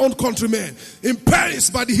of my own countrymen, in perils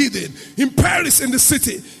by the heathen, in perils in the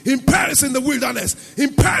city, in perils in the wilderness,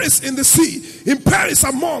 in perils in the sea, in perils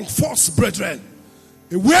among false brethren,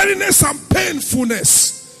 in weariness and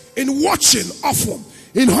painfulness, in watching often,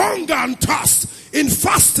 in hunger and thirst, in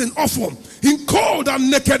fasting often, in cold and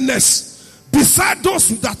nakedness, beside those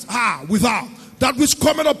that are without, that which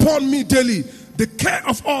cometh upon me daily, the care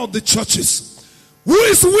of all the churches. Who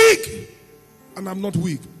is weak? And I'm not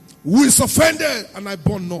weak. Who is offended and I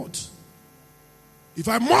burn not? If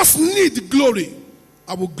I must need glory,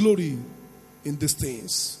 I will glory in these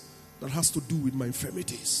things that has to do with my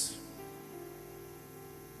infirmities.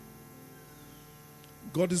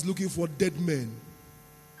 God is looking for dead men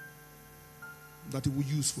that he will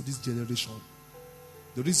use for this generation.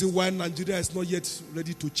 The reason why Nigeria is not yet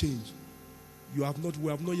ready to change, we have not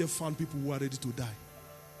yet found people who are ready to die.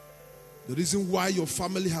 The reason why your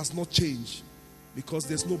family has not changed, because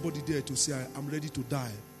there's nobody there to say, I'm ready to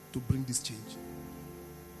die to bring this change.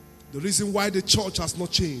 The reason why the church has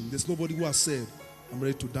not changed, there's nobody who has said, I'm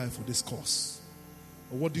ready to die for this cause.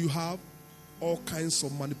 And what do you have? All kinds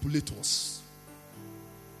of manipulators.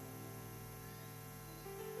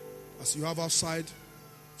 As you have outside,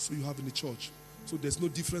 so you have in the church. So there's no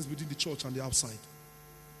difference between the church and the outside.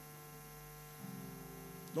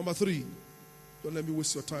 Number 3, don't let me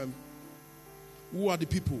waste your time. Who are the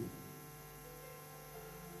people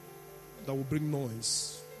that will bring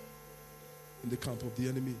noise in the camp of the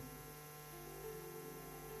enemy?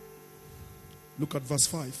 Look at verse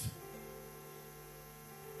 5.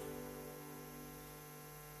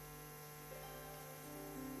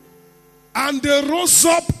 And they rose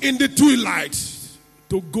up in the twilight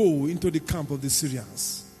to go into the camp of the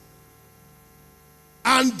Syrians.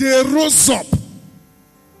 And they rose up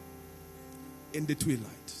in the twilight.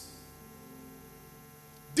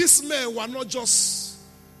 These men were not just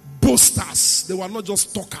boasters. They were not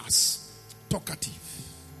just talkers. Talkative.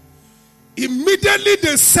 Immediately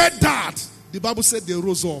they said that, the Bible said they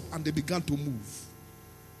rose up and they began to move.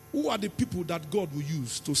 Who are the people that God will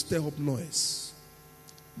use to stir up noise?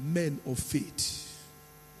 Men of faith.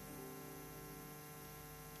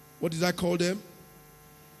 What did I call them?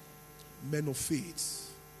 Men of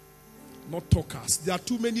faith. Not talkers. There are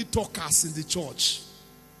too many talkers in the church.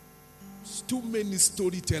 Too many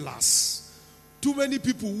storytellers. Too many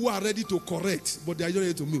people who are ready to correct, but they are not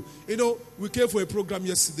ready to move. You know, we came for a program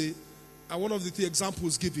yesterday, and one of the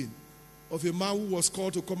examples given of a man who was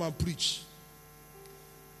called to come and preach.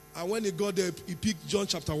 And when he got there, he picked John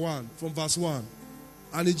chapter 1 from verse 1.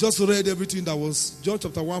 And he just read everything that was John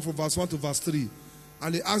chapter 1 from verse 1 to verse 3.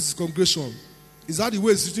 And he asked his congregation, is that the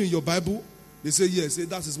way it's written in your Bible? They say, yes. Say,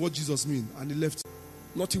 that is what Jesus means. And he left.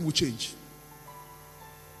 Nothing will change.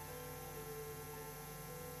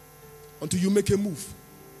 until you make a move.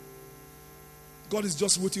 God is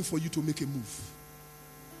just waiting for you to make a move.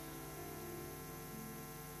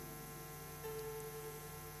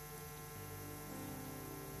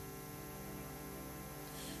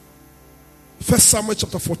 First Samuel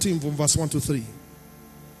chapter 14 from verse 1 to 3.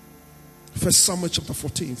 First Samuel chapter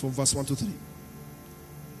 14 from verse 1 to 3.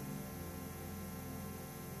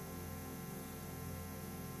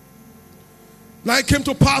 Now it came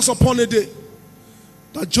to pass upon a day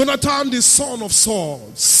that Jonathan the son of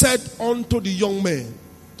Saul said unto the young man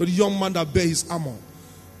that bare his armor,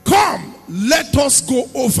 Come, let us go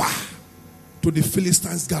over to the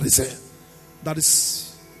Philistines' garrison that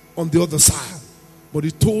is on the other side. But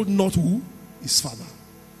he told not who? His father.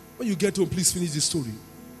 When you get home, please finish the story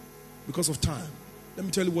because of time. Let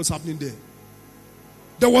me tell you what's happening there.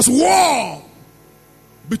 There was war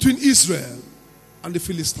between Israel and the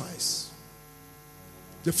Philistines.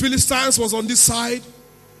 The Philistines was on this side.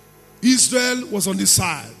 Israel was on this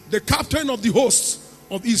side. The captain of the host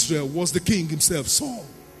of Israel was the king himself, Saul.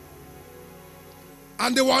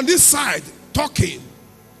 And they were on this side talking,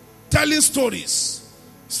 telling stories,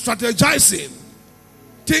 strategizing,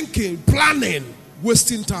 thinking, planning,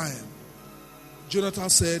 wasting time. Jonathan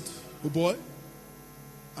said, Oh boy,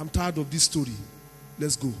 I'm tired of this story.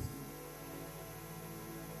 Let's go.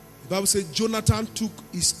 The Bible said Jonathan took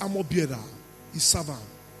his armor bearer, his servant,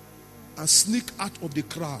 and sneaked out of the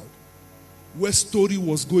crowd where story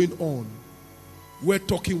was going on, where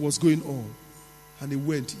talking was going on. And he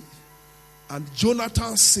went. And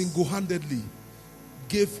Jonathan single-handedly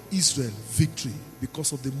gave Israel victory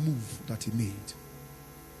because of the move that he made.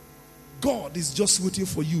 God is just waiting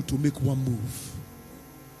for you to make one move.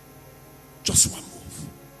 Just one move.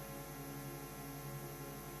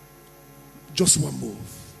 Just one move.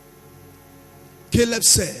 Caleb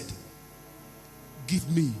said, Give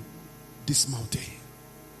me this mountain.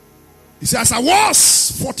 He says, I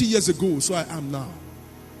was 40 years ago, so I am now.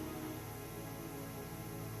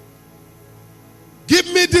 Give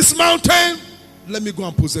me this mountain. Let me go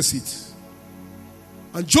and possess it.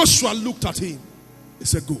 And Joshua looked at him. He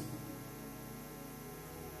said, Go.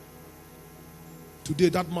 Today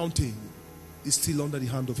that mountain is still under the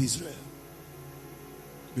hand of Israel.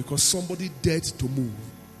 Because somebody dared to move.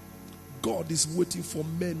 God is waiting for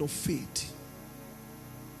men of faith.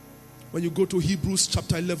 When you go to Hebrews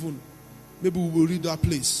chapter 11, maybe we will read that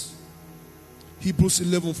place. Hebrews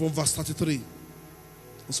 11 from verse 33.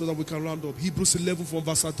 And so that we can round up. Hebrews 11 from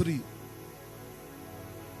verse 33.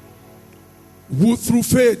 Who through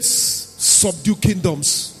faith subdue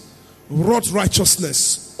kingdoms, wrought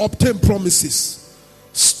righteousness, obtained promises,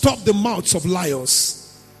 stopped the mouths of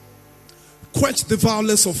lions, quenched the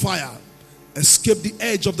violence of fire, escaped the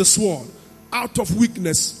edge of the sword, out of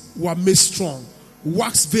weakness were made strong,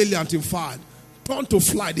 waxed valiant in fight, turned to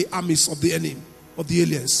fly the armies of the enemy, of the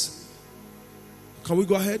aliens. Can we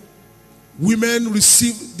go ahead? Women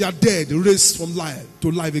received their dead raised from life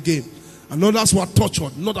to life again. And others were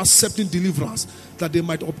tortured, not accepting deliverance, that they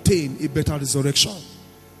might obtain a better resurrection.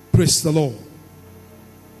 Praise the Lord.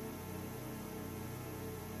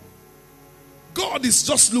 God is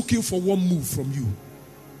just looking for one move from you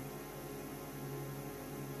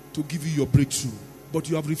to give you your breakthrough, but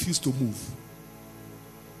you have refused to move.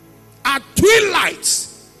 At twilight,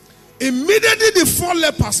 immediately the 4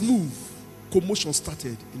 lepers moved, commotion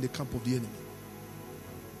started in the camp of the enemy.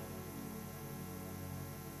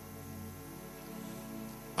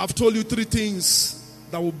 I've told you 3 things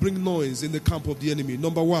that will bring noise in the camp of the enemy.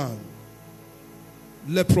 Number 1,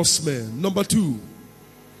 leprous men. Number 2,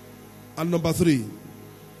 and number 3,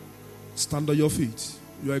 stand on your feet.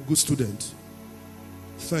 You are a good student.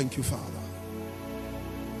 Thank you, Father.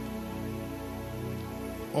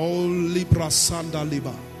 Oh, Libra Sanda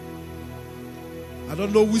Liba. I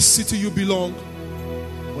don't know which city you belong,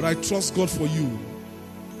 but I trust God for you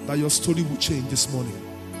that your story will change this morning.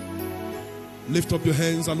 Lift up your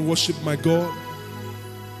hands and worship my God.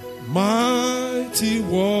 Mighty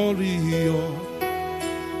warrior,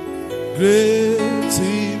 great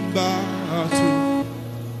in battle,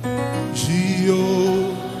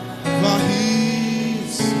 Jehovah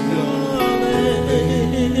is your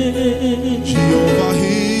name. Jehovah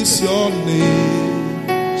is your name.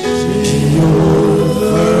 Jehovah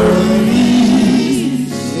is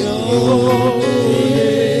your name.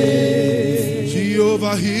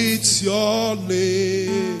 Jehovah is your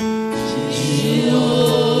name. Jehovah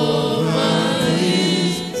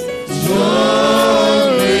is your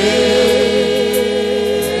name.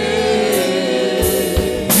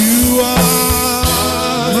 You are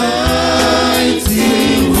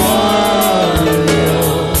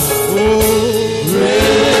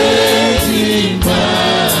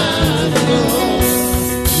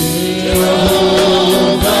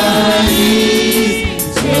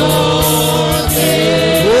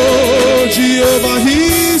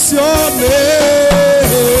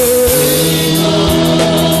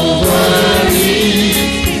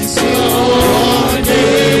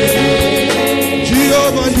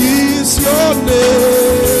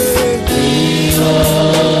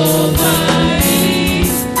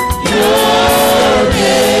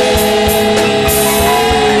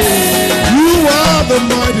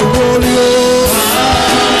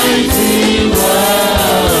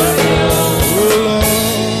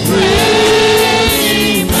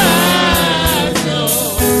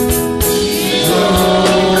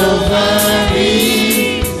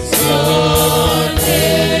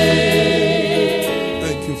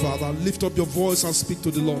lift up your voice and speak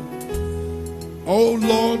to the Lord. Oh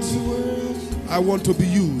Lord, I want to be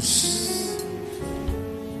used.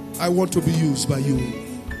 I want to be used by you.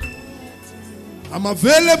 I'm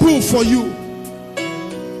available for you.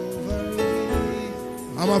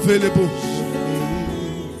 I'm available.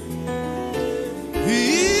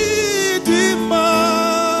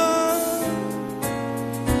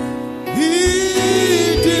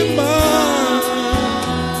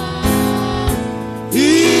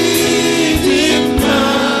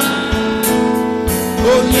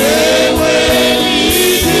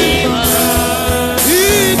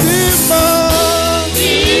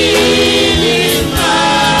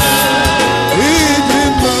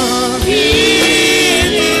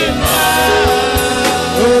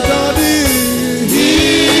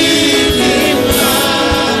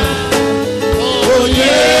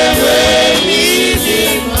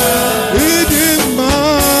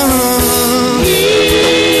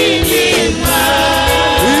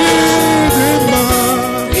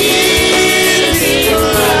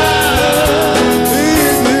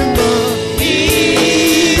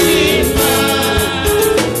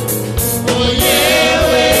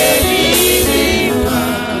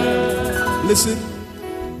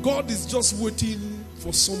 Waiting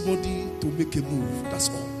for somebody to make a move. That's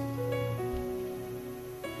all.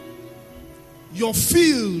 Your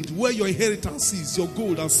field where your inheritance is, your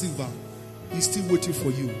gold and silver, is still waiting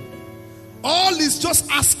for you. All is just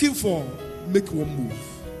asking for, make one move.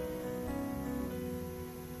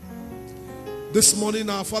 This morning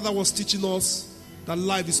our father was teaching us that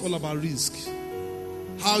life is all about risk.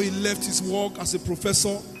 How he left his work as a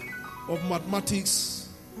professor of mathematics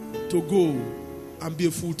to go and be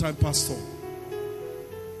a full-time pastor.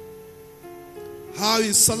 How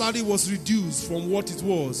his salary was reduced from what it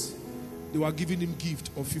was. They were giving him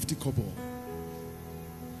gift of 50 kobo.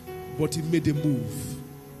 But he made a move.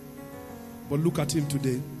 But look at him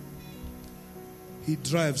today. He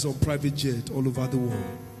drives on private jet all over the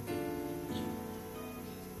world.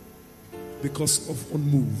 Because of one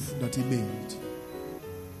move that he made.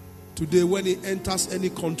 Today when he enters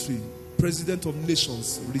any country, president of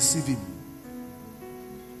nations receive him.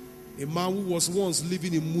 A man who was once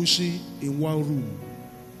living in Mushi in one room,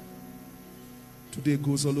 today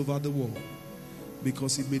goes all over the world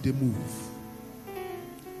because he made a move.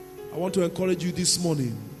 I want to encourage you this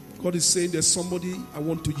morning. God is saying there's somebody I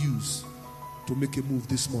want to use to make a move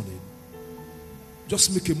this morning.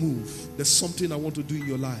 Just make a move. There's something I want to do in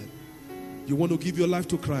your life. You want to give your life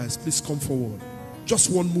to Christ, please come forward. Just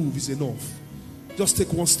one move is enough. Just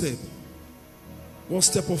take one step. One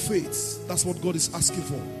step of faith. That's what God is asking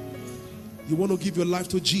for. You want to give your life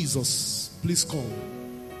to Jesus, please come.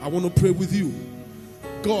 I want to pray with you.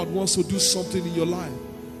 God wants to do something in your life.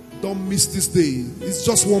 Don't miss this day. It's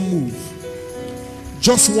just one move.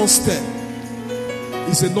 Just one step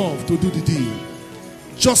is enough to do the deal.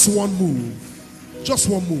 Just one move. Just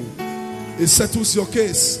one move. It settles your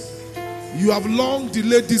case. You have long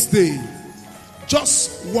delayed this day.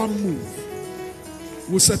 Just one move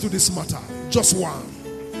will settle this matter. Just one.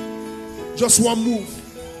 Just one move.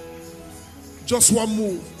 Just one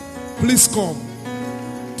move. Please come.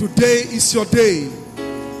 Today is your day.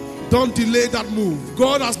 Don't delay that move.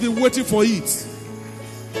 God has been waiting for it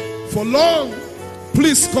for long.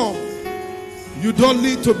 Please come. You don't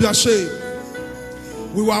need to be ashamed.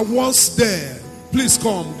 We were once there. Please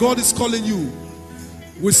come. God is calling you.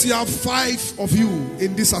 We see 5 of you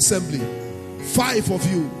in this assembly. 5 of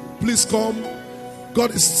you. Please come.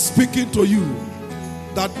 God is speaking to you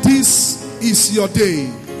that this is your day.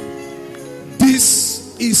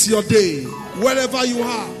 This is your day. Wherever you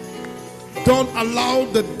are, don't allow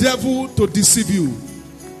the devil to deceive you.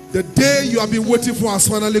 The day you have been waiting for has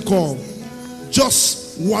finally come.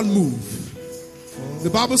 Just one move. The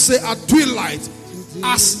Bible says at twilight,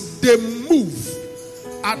 as they move,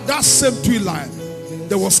 at that same twilight,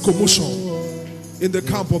 there was commotion in the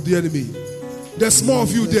camp of the enemy. There's more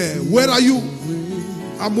of you there. Where are you?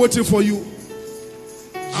 I'm waiting for you.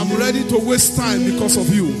 I'm ready to waste time because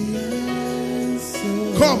of you.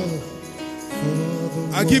 Come.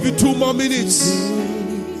 I give you 2 more minutes.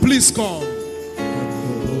 Please come.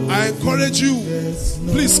 I encourage you.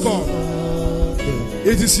 Please come.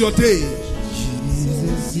 It is your day.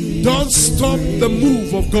 Don't stop the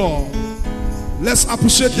move of God. Let's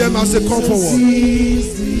appreciate them as they come forward.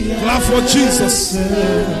 Clap for Jesus.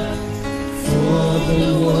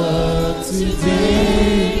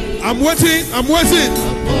 I'm waiting. I'm waiting.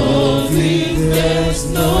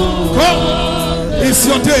 Come. It's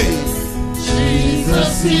your day.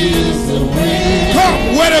 Jesus is the way.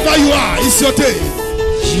 Come wherever you are. It's your day.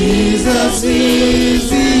 Jesus is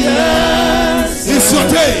the answer. It's your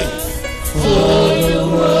day. for the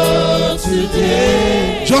world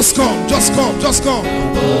today. Just come, just come, just come.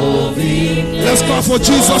 Above him, Let's clap for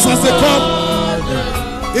Jesus as they come.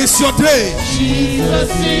 It's your day. Jesus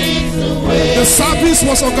is the way. The service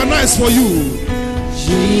was organized for you.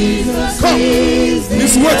 Jesus Come. is the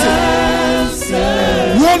He's waiting.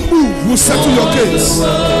 answer. One move will settle your case.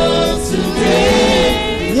 World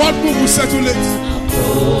today. One move will settle it.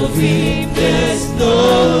 Above him, there's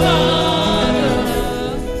no other.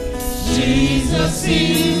 Jesus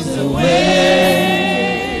is the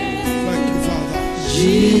way. Thank you, Father.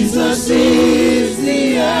 Jesus is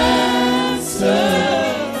the answer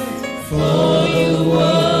for the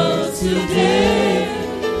world today.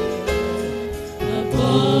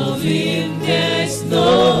 Above him there's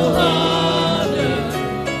no other.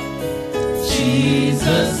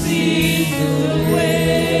 Jesus is the way.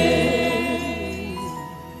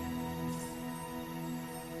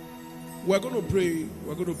 We're going to pray.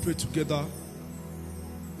 We're going to pray together.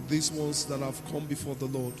 These ones that have come before the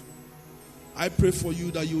Lord. I pray for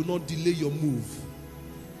you that you will not delay your move.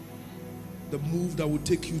 The move that will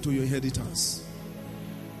take you to your inheritance.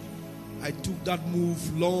 I took that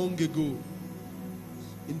move long ago.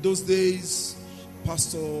 In those days,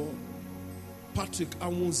 Pastor Patrick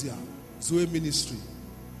Anwozia, Zoe Ministry,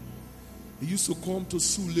 he used to come to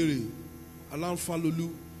Sulere, around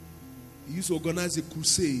Falulu. He used to organize a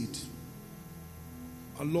crusade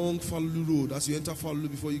along Falulu Road as you enter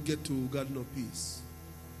Falulu before you get to Garden of Peace.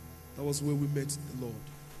 That was where we met the Lord.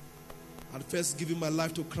 At first giving my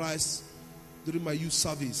life to Christ during my youth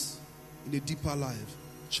service in a deeper life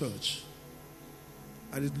church.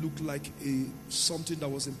 And it looked like something that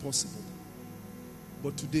was impossible.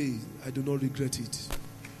 But today, I do not regret it.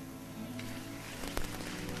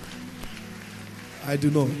 I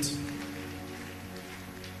do not.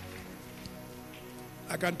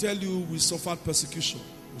 I can tell you we suffered persecution.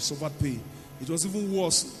 We suffered pain. It was even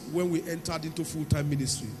worse when we entered into full-time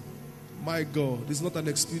ministry. My God, it's not an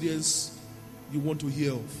experience you want to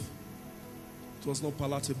hear of. It was not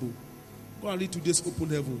palatable. Go and read today's Open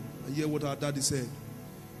Heaven and hear what our daddy said.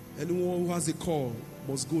 Anyone who has a call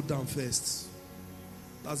must go down first.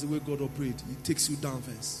 That's the way God operates. He takes you down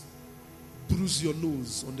first. Bruise your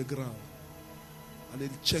nose on the ground. And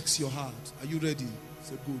it checks your heart. Are you ready?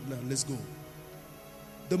 Say, good, now let's go.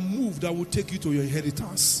 The move that will take you to your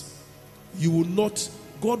inheritance, you will not,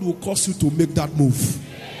 God will cause you to make that move.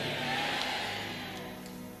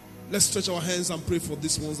 Let's stretch our hands and pray for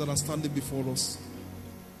these ones that are standing before us.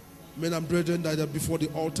 Men and brethren that are before the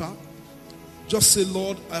altar, just say,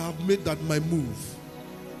 Lord, I have made that my move.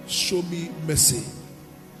 Show me mercy.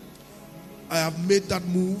 I have made that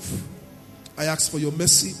move. I ask for your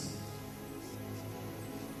mercy.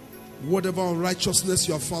 Whatever unrighteousness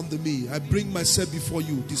you have found in me, I bring myself before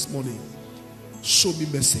you this morning. Show me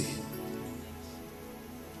mercy.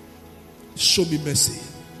 Show me mercy.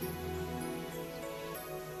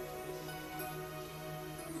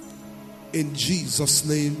 In Jesus'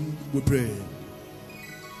 name we pray.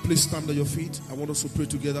 Please stand on your feet. I want us to pray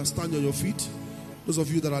together. Stand on your feet. Those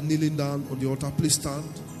of you that are kneeling down on the altar, please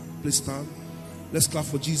stand. Please stand. Let's clap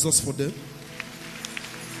for Jesus for them.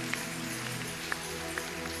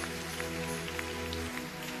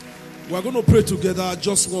 We're going to pray together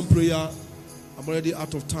just one prayer. I'm already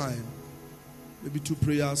out of time. Maybe two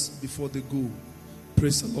prayers before they go.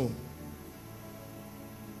 Praise the Lord.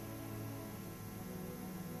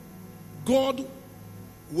 God,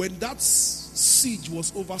 when that siege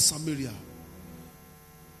was over Samaria,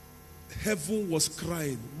 heaven was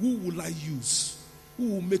crying, who will I use? Who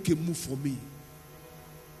will make a move for me?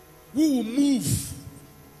 Who will move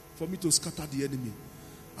for me to scatter the enemy?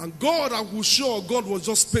 And God, I was sure God was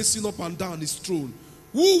just pacing up and down his throne.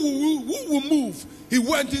 Who will move? He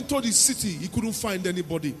went into the city. He couldn't find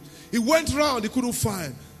anybody. He went around. He couldn't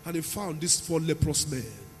find. And he found these 4 leprous men.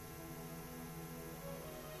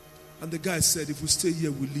 And the guy said, if we stay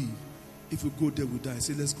here, we live. If we go there, we die. He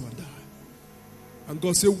said, let's go and die. And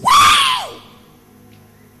God said, wow!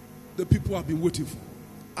 The people have been waiting for.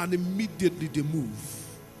 And immediately they move.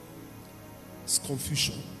 It's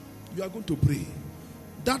confusion. You are going to pray.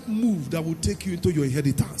 That move that will take you into your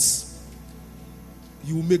inheritance,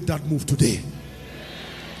 you will make that move today.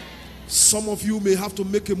 Some of you may have to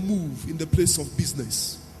make a move in the place of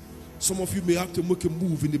business. Some of you may have to make a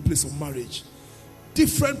move in the place of marriage.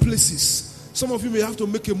 Different places. Some of you may have to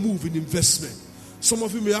make a move in investment. Some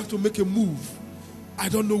of you may have to make a move, I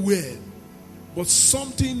don't know where. But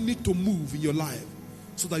something needs to move in your life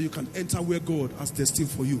so that you can enter where God has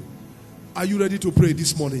destined for you. Are you ready to pray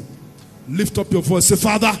this morning? Lift up your voice. Say,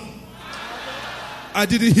 Father. I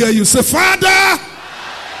didn't hear you. Say, Father.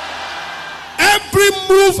 Every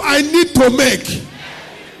Every move I need to make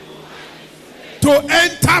to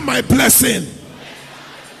enter my blessing.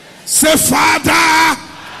 Say, Father,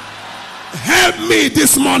 help me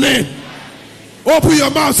this morning. Open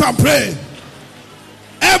your mouth and pray.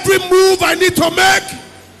 Every move I need to make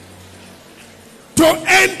to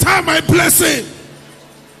enter my blessing.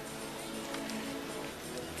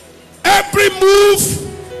 Every move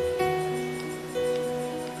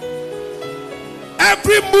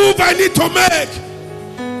I need to make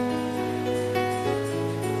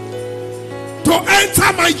to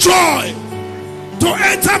enter my joy, to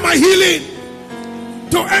enter my healing,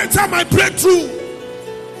 to enter my breakthrough.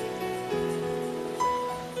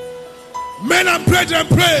 Men and brethren,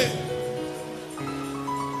 pray.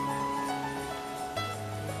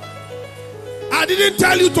 I didn't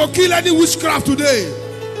tell you to kill any witchcraft today.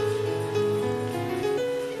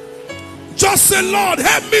 Just say, Lord,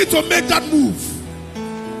 help me to make that move.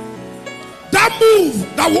 That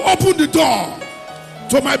move that will open the door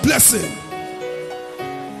to my blessing.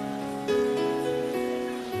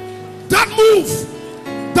 That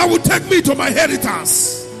move that will take me to my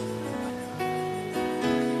inheritance.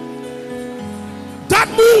 That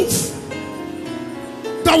move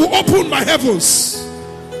that will open my heavens.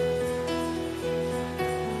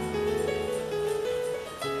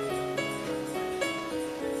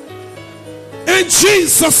 In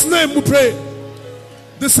Jesus' name we pray.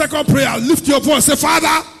 The second prayer, lift your voice. Say,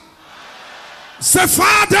 Father. Say,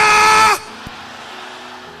 Father,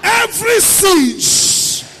 every siege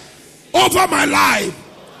over my life,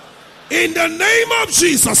 in the name of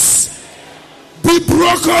Jesus, be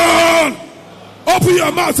broken. Open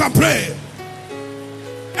your mouth and pray.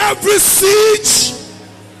 Every siege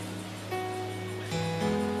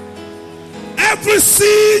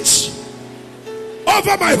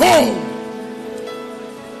over my home,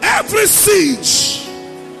 every siege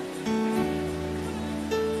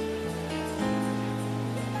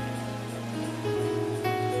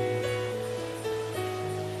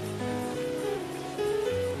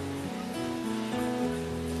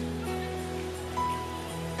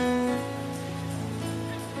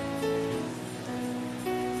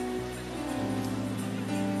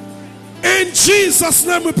in Jesus'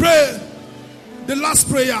 name we pray. The last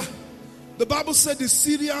prayer. The Bible said the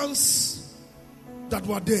Syrians that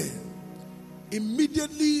were there,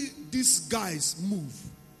 immediately these guys move.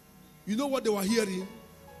 You know what they were hearing?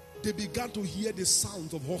 They began to hear the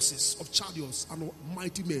sound of horses, of chariots, and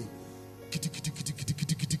mighty men.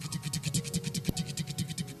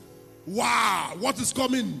 Wow, what is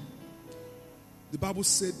coming? The Bible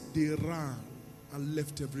said they ran and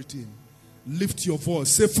left everything. Lift your voice.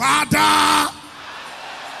 Say, Father,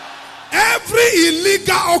 every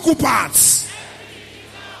illegal occupant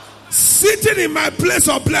sitting in my place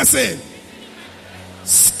of blessing,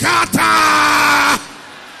 scatter.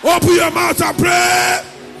 Open your mouth and pray.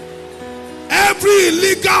 Every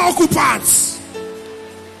illegal occupant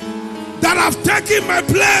that have taken my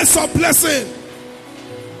place of blessing,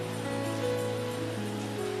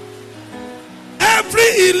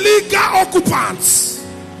 every illegal occupant,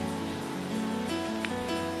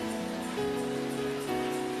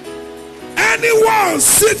 anyone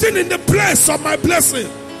sitting in the place of my blessing,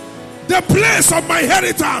 the place of my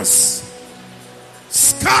inheritance,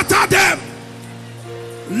 scatter them.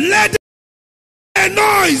 Let a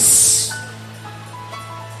noise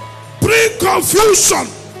bring confusion.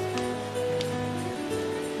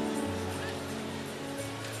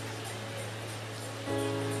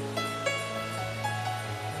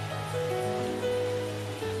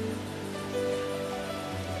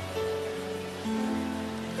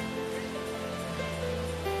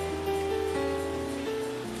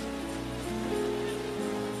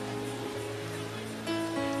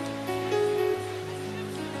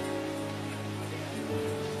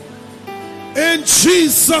 In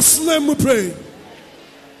Jesus' name we pray.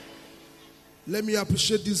 Let me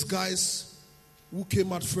appreciate these guys who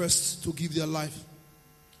came out first to give their life.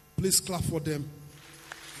 Please clap for them.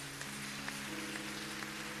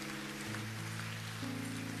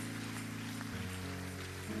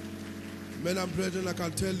 Men and brethren, I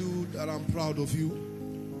can tell you that I'm proud of you.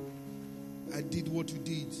 I did what you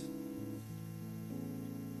did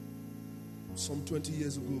some 20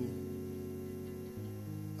 years ago.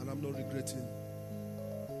 And I'm not regretting.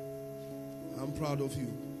 I'm proud of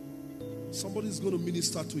you. Somebody's going to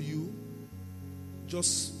minister to you.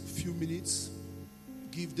 Just a few minutes.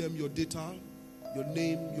 Give them your data, your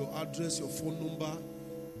name, your address, your phone number.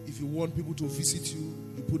 If you want people to visit you,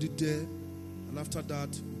 you put it there. And after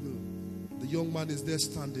that, the young man is there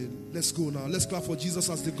standing. Let's go now. Let's clap for Jesus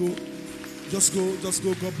as they go. Just go.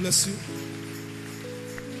 God bless you.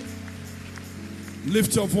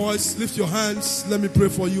 Lift your voice, lift your hands. Let me pray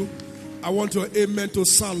for you. I want your amen to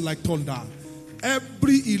sound like thunder.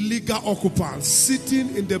 Every illegal occupant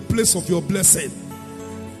sitting in the place of your blessing,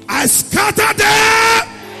 I scatter them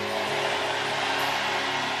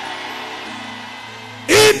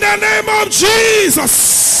in the name of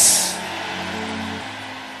Jesus.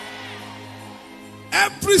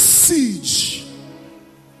 Every siege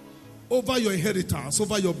over your inheritance,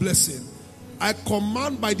 over your blessing, I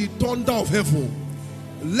command by the thunder of heaven,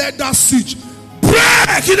 let that siege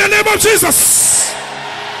break in the name of Jesus.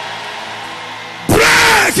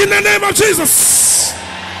 Break in the name of Jesus.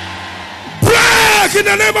 Break in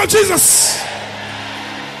the name of Jesus.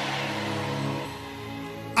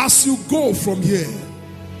 As you go from here,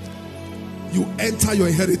 you enter your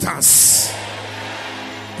inheritance.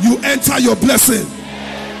 You enter your blessing.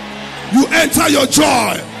 You enter your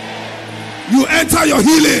joy. You enter your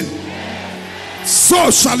healing.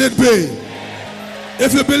 So shall it be.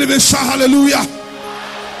 If you believe it, shout hallelujah.